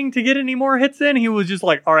trying to get any more hits in. He was just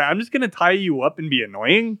like, all right, I'm just going to tie you up and be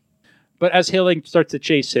annoying. But as Hilling starts to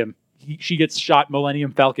chase him, she gets shot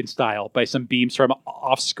Millennium Falcon style by some beams from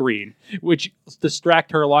off screen, which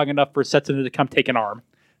distract her long enough for Setsuna to come take an arm.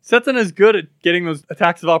 Setsuna is good at getting those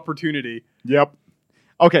attacks of opportunity. Yep.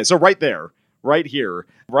 Okay, so right there, right here,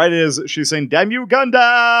 right as she's saying, damn you, Gundam!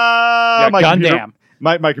 Yeah, Gundam.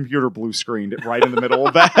 My computer blue screened right in the middle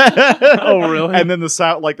of that. Oh, really? And then the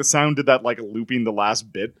sound did that, like, looping the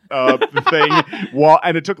last bit thing.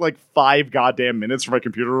 And it took, like, 5 goddamn minutes for my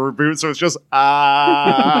computer to reboot, so it's just,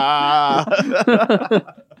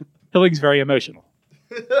 Hilling's very emotional.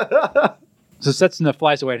 So Setsuna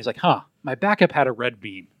flies away and he's like, my backup had a red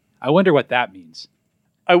beam. I wonder what that means.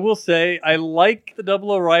 I will say, I like the Double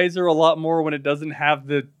O Riser a lot more when it doesn't have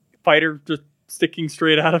the fighter just sticking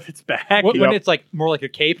straight out of its back. When it's like more like a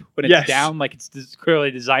cape, when it's down, like it's clearly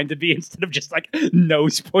designed to be, instead of just like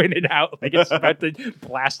nose pointed out, like it's about to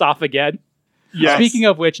blast off again. Yes. Speaking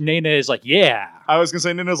of which, Nana is like, yeah. I was going to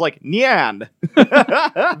say, Nana's like, Nyan.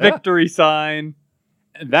 Victory sign.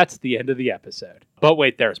 And that's the end of the episode. But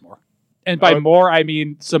wait, there's more. And by more, I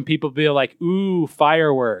mean some people being like, ooh,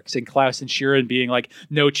 fireworks. And Klaus and Sheeran being like,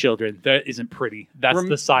 no, children, that isn't pretty. That's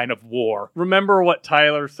the sign of war. Remember what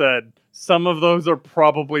Tyler said. Some of those are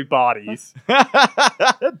probably bodies.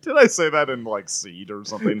 Did I say that in, like, Seed or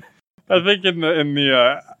something? I think in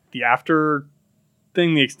the after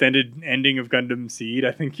thing, the extended ending of Gundam Seed,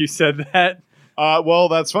 I think you said that. Well,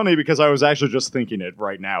 that's funny because I was actually just thinking it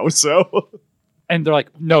right now, so... And they're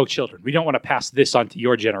like, no, children, we don't want to pass this on to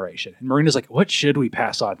your generation. And Marina's like, what should we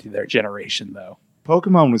pass on to their generation, though?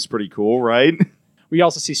 Pokemon was pretty cool, right? We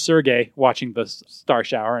also see Sergei watching the star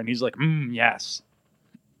shower, and he's like, yes.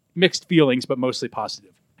 Mixed feelings, but mostly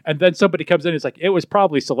positive. And then somebody comes in and is like, it was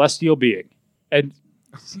probably Celestial Being. And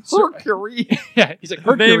Mercury. Yeah, he's like, His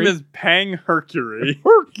Mercury. name is Pang Mercury.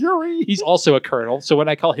 Mercury. He's also a colonel, so when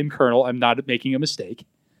I call him colonel, I'm not making a mistake.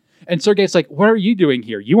 And Sergei's like, what are you doing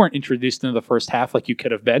here? You weren't introduced in the first half like you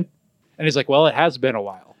could have been. And he's like, well, it has been a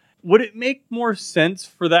while. Would it make more sense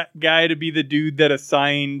for that guy to be the dude that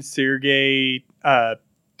assigned Sergei to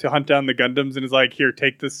hunt down the Gundams and is like, here,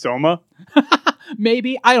 take this Soma?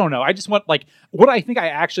 Maybe. I don't know. I just want, like, what I think I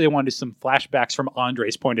actually wanted is some flashbacks from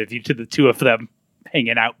Andre's point of view to the two of them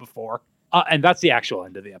hanging out before. And that's the actual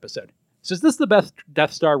end of the episode. So is this the best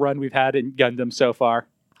Death Star run we've had in Gundam so far?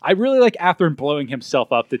 I really like Atherin blowing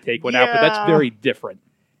himself up to take one out, but that's very different.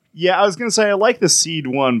 Yeah, I was going to say, I like the Seed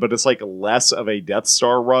one, but it's like less of a Death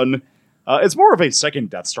Star run. It's more of a second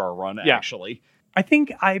Death Star run, actually. I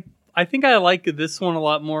think I like this one a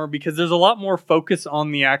lot more because there's a lot more focus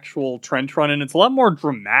on the actual trench run, and it's a lot more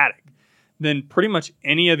dramatic than pretty much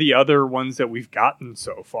any of the other ones that we've gotten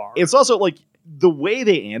so far. It's also, like, the way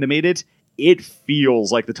they animate it, it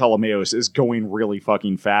feels like the Ptolemaeus is going really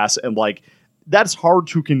fucking fast, and, like, that's hard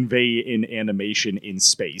to convey in animation in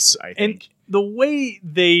space, I think. And the way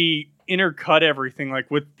they intercut everything,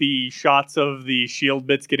 like with the shots of the shield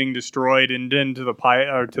bits getting destroyed and then to the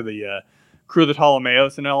crew of the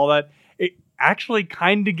Ptolemaeus and all that, it actually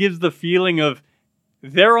kind of gives the feeling of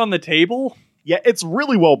they're on the table. Yeah, it's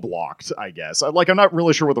really well blocked, I guess. I'm not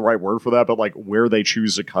really sure what the right word for that, but like where they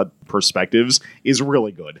choose to cut perspectives is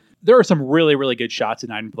really good. There are some really, really good shots in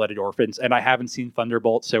Nine-Blooded Orphans, and I haven't seen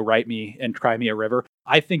Thunderbolt, so write me and cry me a river.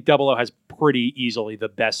 I think Double O has pretty easily the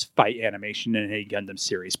best fight animation in a Gundam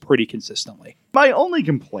series, pretty consistently. My only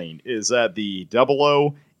complaint is that the Double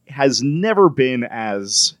O has never been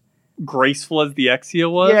as graceful as the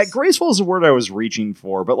Exia was. Yeah, graceful is the word I was reaching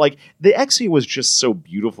for, but like the Exia was just so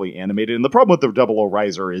beautifully animated. And the problem with the Double O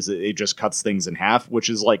Riser is it just cuts things in half, which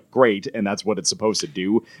is like great, and that's what it's supposed to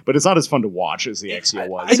do. But it's not as fun to watch as the Exia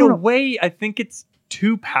was. In a way, I think it's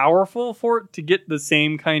too powerful for it to get the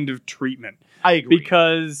same kind of treatment. I agree.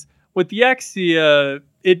 Because with the Exia,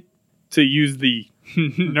 to use the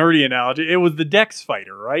nerdy analogy, it was the Dex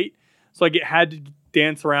fighter, right? So like it had to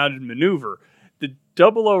dance around and maneuver. The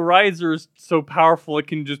Double O Riser is so powerful it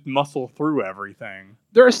can just muscle through everything.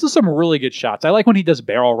 There are still some really good shots. I like when he does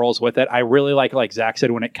barrel rolls with it. I really like Zach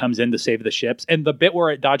said, when it comes in to save the ships. And the bit where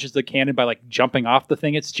it dodges the cannon by like jumping off the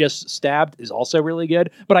thing it's just stabbed is also really good.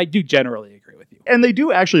 But I do generally agree with you. And they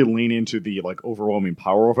do actually lean into the like overwhelming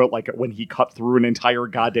power of it, like when he cut through an entire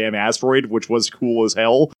goddamn asteroid, which was cool as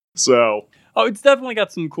hell. So, it's definitely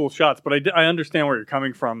got some cool shots, but I understand where you're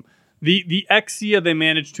coming from. The Exia they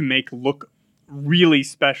managed to make look really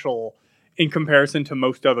special in comparison to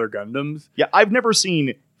most other Gundams. Yeah, I've never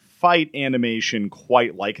seen fight animation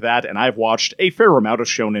quite like that, and I've watched a fair amount of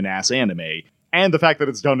shonen-ass anime. And the fact that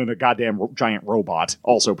it's done in a goddamn giant robot,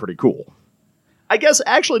 also pretty cool. I guess,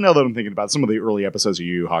 actually, now that I'm thinking about some of the early episodes of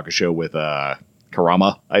Yu Yu Hakusho with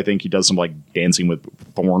Karama, I think he does some, like, dancing with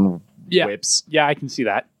thorn whips. Yeah, I can see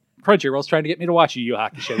that. Crunchyroll's trying to get me to watch Yu Yu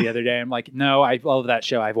Hakusho the other day. I'm like, no, I love that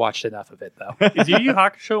show. I've watched enough of it, though. Is Yu Yu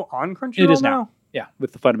Hakusho on Crunchyroll It is now. Yeah,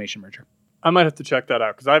 with the Funimation merger. I might have to check that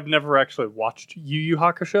out, because I've never actually watched Yu Yu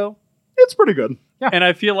Hakusho. It's pretty good. Yeah. And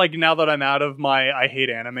I feel like now that I'm out of my I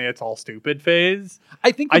hate anime, it's all stupid phase,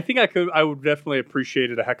 I think I would definitely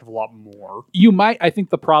appreciate it a heck of a lot more. You might. I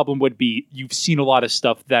think the problem would be you've seen a lot of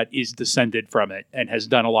stuff that is descended from it and has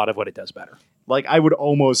done a lot of what it does better. Like, I would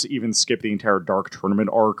almost even skip the entire Dark Tournament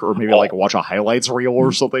arc, or maybe like watch a highlights reel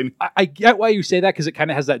or something. I get why you say that, because it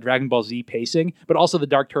kind of has that Dragon Ball Z pacing, but also the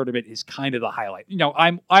Dark Tournament is kind of the highlight. You know,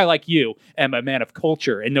 I like you, am a man of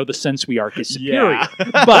culture and know the Sensui arc is superior.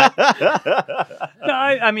 Yeah. But No,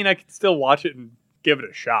 I mean, I could still watch it and give it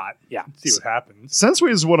a shot. Yeah. See what happens.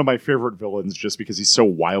 Sensui is one of my favorite villains just because he's so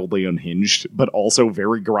wildly unhinged, but also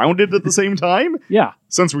very grounded at the same time. yeah.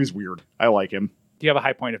 Sensui's weird. I like him. Do you have a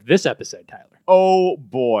high point of this episode, Tyler? Oh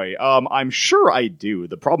boy, I'm sure I do.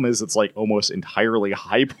 The problem is it's like almost entirely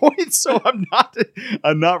high points, so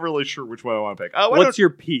I'm not really sure which one I want to pick. What's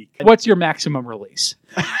your peak? What's your maximum release?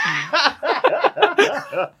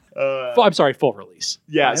 I'm sorry, full release.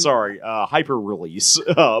 Yeah, sorry, hyper release.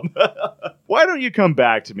 Why don't you come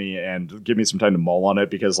back to me and give me some time to mull on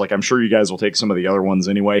it, because like I'm sure you guys will take some of the other ones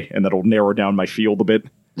anyway, and that'll narrow down my field a bit.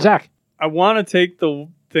 Zach, I want to take the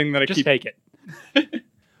thing that I just keep. take it.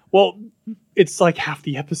 Well, it's like half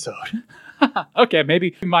the episode. Okay,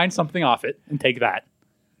 maybe mine something off it and take that.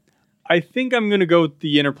 I think I'm going to go with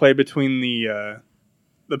the interplay between the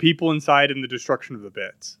people inside and the destruction of the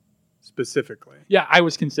bits, specifically. Yeah, I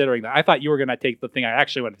was considering that. I thought you were going to take the thing I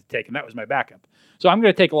actually wanted to take, and that was my backup. So I'm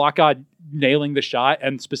going to take Lockod nailing the shot,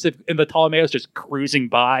 and the Ptolemaeus just cruising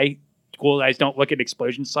by. Cool Eyes don't look at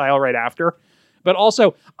explosion style right after. But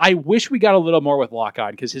also, I wish we got a little more with Lockon,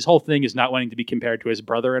 because his whole thing is not wanting to be compared to his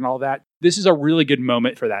brother and all that. This is a really good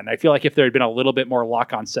moment for that. And I feel like if there had been a little bit more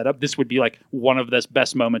Lockon setup, this would be like one of the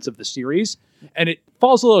best moments of the series. And it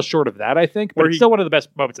falls a little short of that, I think, but it's still one of the best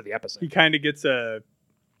moments of the episode. He kind of gets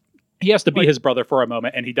He has to be his brother for a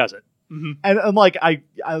moment, and he does it. Mm-hmm. And like I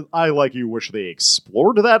like you wish they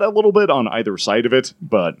explored that a little bit on either side of it,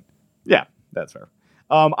 but yeah, that's fair.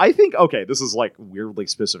 I think, okay, this is like weirdly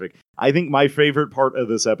specific. I think my favorite part of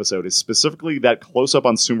this episode is specifically that close-up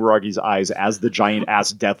on Sumeragi's eyes as the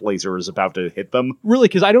giant-ass death laser is about to hit them. Really,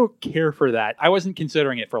 because I don't care for that. I wasn't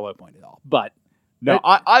considering it for a low point at all, but... No,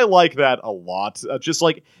 I like that a lot. Just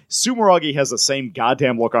like, Sumeragi has the same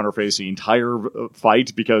goddamn look on her face the entire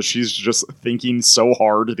fight, because she's just thinking so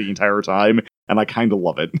hard the entire time, and I kind of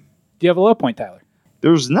love it. Do you have a low point, Tyler?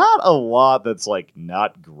 There's not a lot that's, like,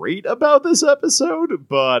 not great about this episode,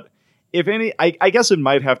 but if any, I guess it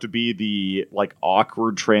might have to be the, like,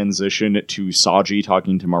 awkward transition to Saji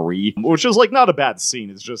talking to Marie, which is, like, not a bad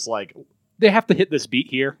scene. It's just, like... They have to hit this beat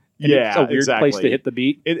here. And yeah, it's a weird place to hit the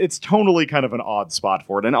beat. It's tonally kind of an odd spot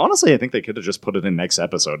for it, and honestly, I think they could have just put it in next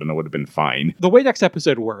episode, and it would have been fine. The way next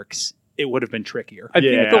episode works, it would have been trickier. I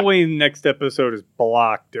think the way next episode is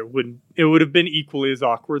blocked, it would have been equally as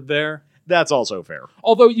awkward there. That's also fair.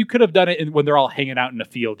 Although you could have done it when they're all hanging out in a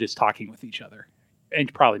field just talking with each other,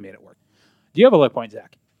 and probably made it work. Do you have a low point,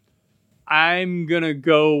 Zach? I'm going to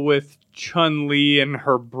go with Chun-Li and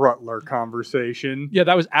her Brutler conversation. Yeah,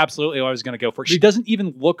 that was absolutely what I was going to go for. She doesn't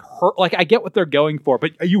even look hurt. Like, I get what they're going for,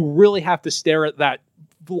 but you really have to stare at that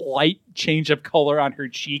light change of color on her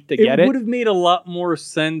cheek to get it. It would have made a lot more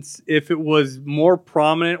sense if it was more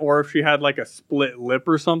prominent or if she had like a split lip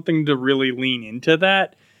or something to really lean into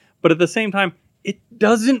that. But at the same time, it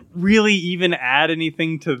doesn't really even add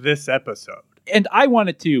anything to this episode. And I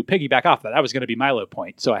wanted to piggyback off that. That was going to be my low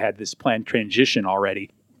point. So I had this planned transition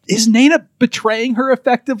already. Is Naina betraying her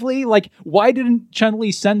effectively? Like, why didn't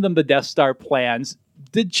Chun-Li send them the Death Star plans?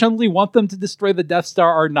 Did Chun-Li want them to destroy the Death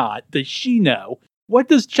Star or not? Does she know? What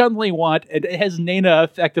does Chun-Li want? And has Naina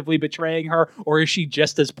effectively betraying her, or is she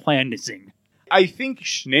just as planning? I think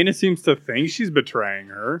Naina seems to think she's betraying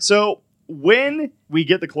her. so. When we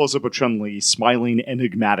get the close-up of Chun-Li smiling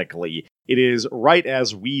enigmatically, it is right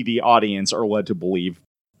as we, the audience, are led to believe,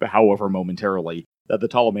 however momentarily, that the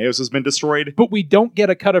Ptolemaeus has been destroyed. But we don't get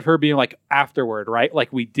a cut of her being like afterward, right?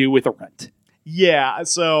 Like we do with Rent. Yeah,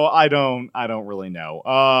 so I don't really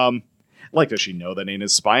know. Like, does she know that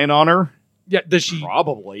Naina's spying on her? Yeah, does she?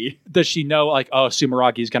 Probably. Does she know, like, oh,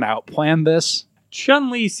 Sumeragi's going to outplan this?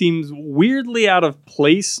 Chun-Li seems weirdly out of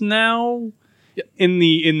place now in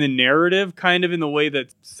the narrative, kind of in the way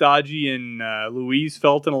that Saji and Louise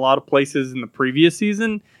felt in a lot of places in the previous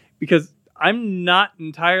season, because I'm not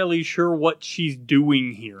entirely sure what she's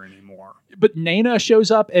doing here anymore. But Naina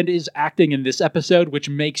shows up and is acting in this episode, which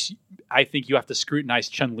makes, I think you have to scrutinize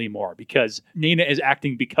Chun-Li more, because Naina is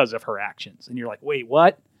acting because of her actions. And you're like, wait,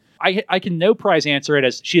 what? I can no prize answer it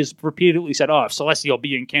as she has repeatedly said, oh, if Celestial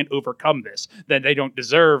Being can't overcome this, then they don't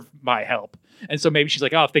deserve my help. And so maybe she's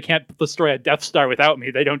like, oh, if they can't destroy a Death Star without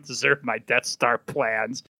me, they don't deserve my Death Star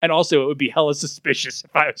plans. And also, it would be hella suspicious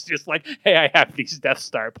if I was just like, hey, I have these Death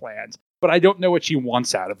Star plans. But I don't know what she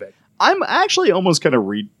wants out of it. I'm actually almost kind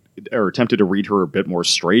of tempted to read her a bit more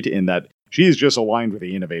straight in that she is just aligned with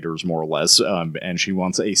the Innovators, more or less, and she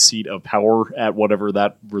wants a seat of power at whatever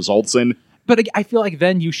that results in. But I feel like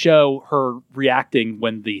then you show her reacting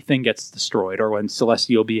when the thing gets destroyed or when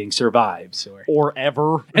Celestial Being survives. Or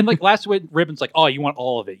ever. And like last week, Ribbon's like, oh, you want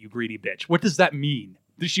all of it, you greedy bitch. What does that mean?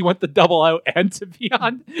 Does she want the 00 and to be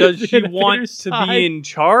on? Does she want to be in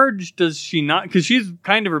charge? Does she not? Because she's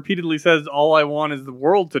kind of repeatedly says, all I want is the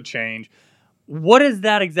world to change. What does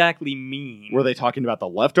that exactly mean? Were they talking about the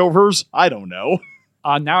leftovers? I don't know.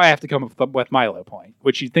 Now I have to come up with my low point,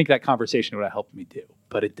 which you'd think that conversation would have helped me do,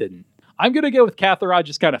 but it didn't. I'm going to go with Catherine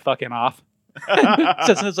just kind of fucking off.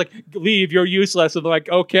 So it's like, leave, you're useless. And they're like,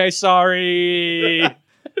 okay, sorry.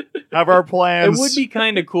 Have our plans. It would be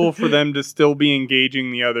kind of cool for them to still be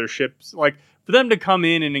engaging the other ships. Like, for them to come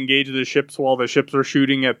in and engage the ships while the ships are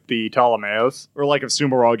shooting at the Ptolemaeus. Or like if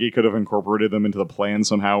Sumeragi could have incorporated them into the plan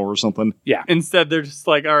somehow or something. Yeah. Instead, they're just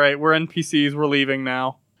like, all right, we're NPCs, we're leaving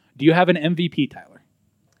now. Do you have an MVP, Tyler?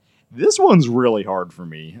 This one's really hard for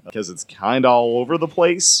me because it's kind of all over the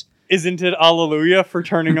place. Isn't it Alleluia for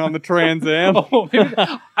turning on the Trans Am?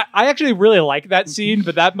 I actually really like that scene,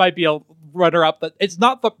 but that might be a runner-up. It's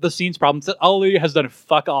not the scene's problem. It's that Alleluia has done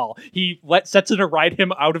fuck all. He sets it to ride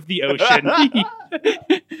him out of the ocean.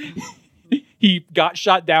 He got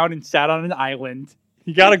shot down and sat on an island.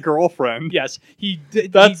 He got a girlfriend. Yes, he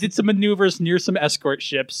did some maneuvers near some escort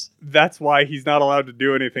ships. That's why he's not allowed to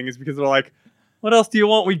do anything, is because they're like, what else do you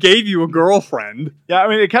want? We gave you a girlfriend. Yeah, I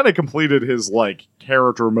mean, it kind of completed his, like,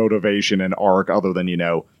 character motivation and arc other than,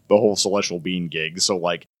 the whole Celestial Being gig. So,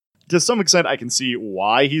 like, to some extent, I can see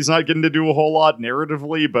why he's not getting to do a whole lot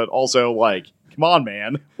narratively, but also, like, come on,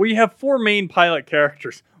 man. We have 4 main pilot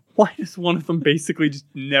characters. Why does one of them basically just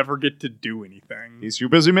never get to do anything? He's too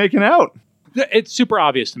busy making out. It's super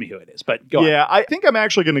obvious to me who it is, but go on. Yeah, I think I'm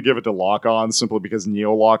actually going to give it to Lock-On simply because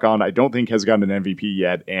Neo Lock-On I don't think has gotten an MVP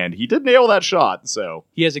yet, and he did nail that shot, so...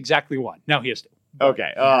 He has exactly one. No, he has 2.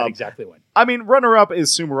 Okay. Exactly one. I mean, runner-up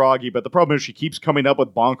is Sumeragi, but the problem is she keeps coming up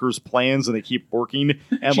with bonkers plans and they keep working.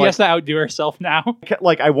 And she has to outdo herself now.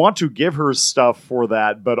 Like, I want to give her stuff for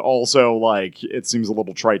that, but also, like, it seems a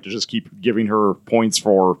little trite to just keep giving her points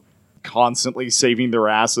for constantly saving their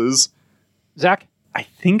asses. Zach? I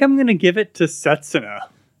think I'm going to give it to Setsuna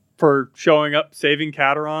for showing up, saving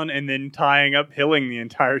Kateron, and then tying up Hilling the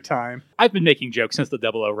entire time. I've been making jokes since the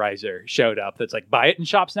 00 Riser showed up. That's like, buy it in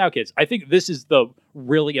shops now, kids. I think this is the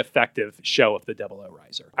really effective show of the 00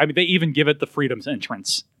 Riser. I mean, they even give it the Freedom's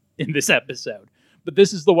entrance in this episode. But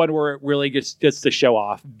this is the one where it really gets to show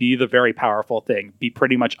off, be the very powerful thing, be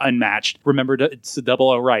pretty much unmatched. Remember, it's the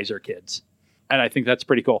 00 Riser, kids. And I think that's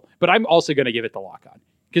pretty cool. But I'm also going to give it the Lock-On.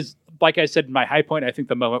 Because like I said in my high point, I think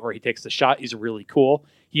the moment where he takes the shot is really cool.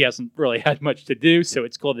 He hasn't really had much to do, so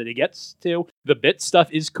it's cool that he gets to. The bit stuff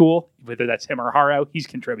is cool, whether that's him or Haro. He's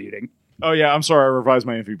contributing. Oh, yeah, I'm sorry. I revised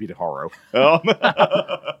my MVP to Haro.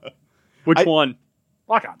 Which one?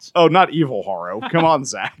 Lock-ons. Oh, not Evil Haro. Come on,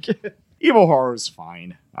 Zach. Evil Haro's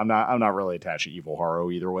fine. I'm not really attached to Evil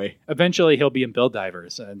Haro either way. Eventually, he'll be in Build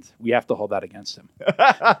Divers, and we have to hold that against him.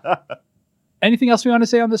 Anything else we want to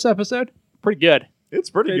say on this episode? Pretty good. It's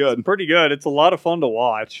pretty good. It's pretty good. It's a lot of fun to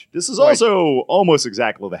watch. This is also almost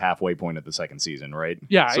exactly the halfway point of the second season, right?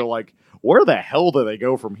 Yeah. So, like, where the hell do they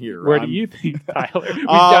go from here? Where do you think,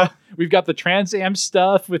 Tyler? We've got the Trans Am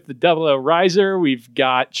stuff with the 00 Riser. We've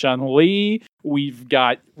got Chun-Li. We've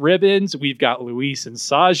got Ribbons. We've got Luis and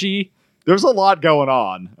Saji. There's a lot going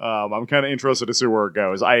on. I'm kind of interested to see where it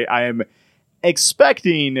goes. I am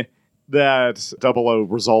expecting that 00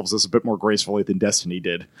 resolves this a bit more gracefully than Destiny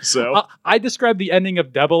did. So I described the ending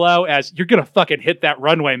of 00 as, you're going to fucking hit that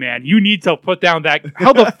runway, man. You need to put down that.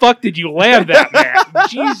 How the fuck did you land that, man?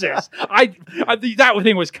 Jesus. That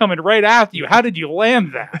thing was coming right after you. How did you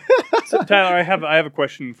land that? So, Tyler, I have a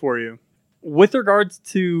question for you. With regards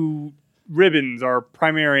to Ribbons, our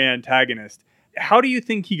primary antagonist, how do you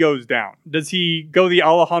think he goes down? Does he go the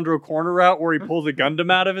Alejandro Corner route where he pulls a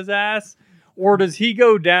Gundam out of his ass? Or does he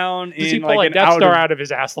go down does he pull like a Death Star out of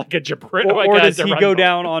his ass like a Jabrit? Or does he go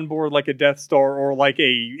down on board like a Death Star or like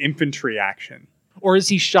a infantry action? Or is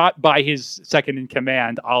he shot by his second in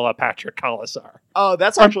command, a la Patrick Collisar? Oh,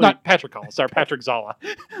 that's actually... Not Patrick Collisar, Patrick Zala.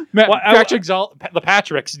 Patrick Zala, the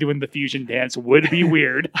Patricks doing the fusion dance would be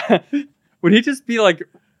weird. Would he just be like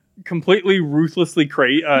completely ruthlessly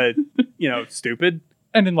stupid?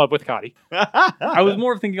 And in love with Cotty. I was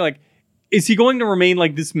more thinking like, is he going to remain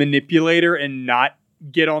like this manipulator and not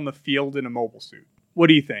get on the field in a mobile suit? What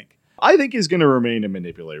do you think? I think he's going to remain a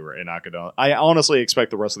manipulator and not going to... I honestly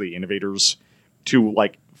expect the rest of the innovators to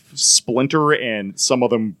like splinter and some of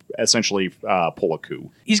them essentially pull a coup.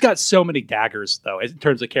 He's got so many daggers though in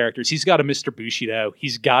terms of characters. He's got a Mr. Bushido.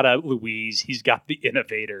 He's got a Louise. He's got the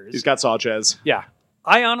innovators. He's got Sanchez. Yeah.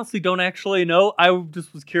 I honestly don't actually know. I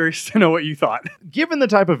just was curious to know what you thought. Given the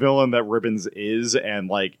type of villain that Ribbons is, and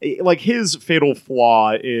like his fatal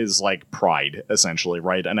flaw is like pride, essentially,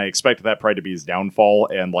 right? And I expect that pride to be his downfall,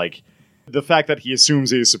 and like the fact that he assumes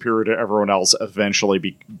he is superior to everyone else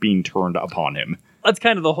eventually being turned upon him. That's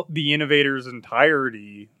kind of the innovator's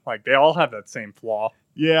entirety. Like they all have that same flaw.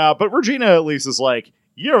 Yeah, but Regina at least is like,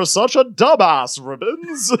 you're such a dumbass,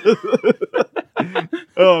 Ribbons.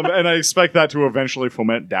 And I expect that to eventually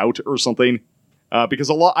foment doubt or something.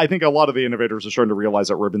 Because I think a lot of the innovators are starting to realize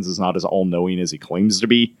that Ribbons is not as all-knowing as he claims to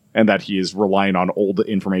be, and that he is relying on old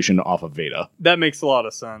information off of Veda. That makes a lot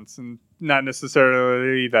of sense, and not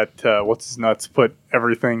necessarily that What's-His-Nuts put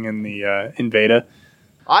everything in Veda.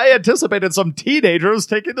 I anticipated some teenagers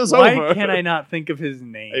taking this over. Why can I not think of his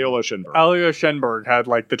name? Aola Shenberg. Aola Shenberg had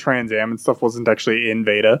like the Trans Am and stuff wasn't actually in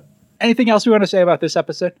Veda. Anything else we want to say about this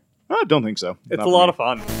episode? I don't think so. It's a lot of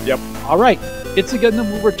fun. Yep. All right. It's a Gundam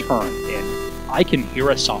will return in I Can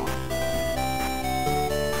Hear a Song.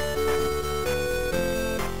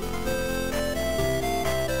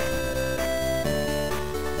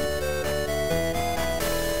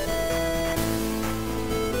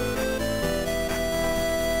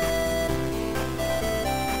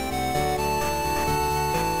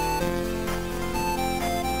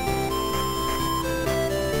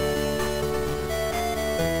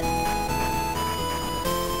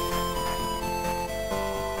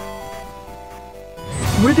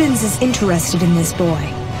 Ribbons is interested in this boy.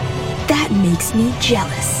 That makes me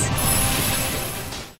jealous.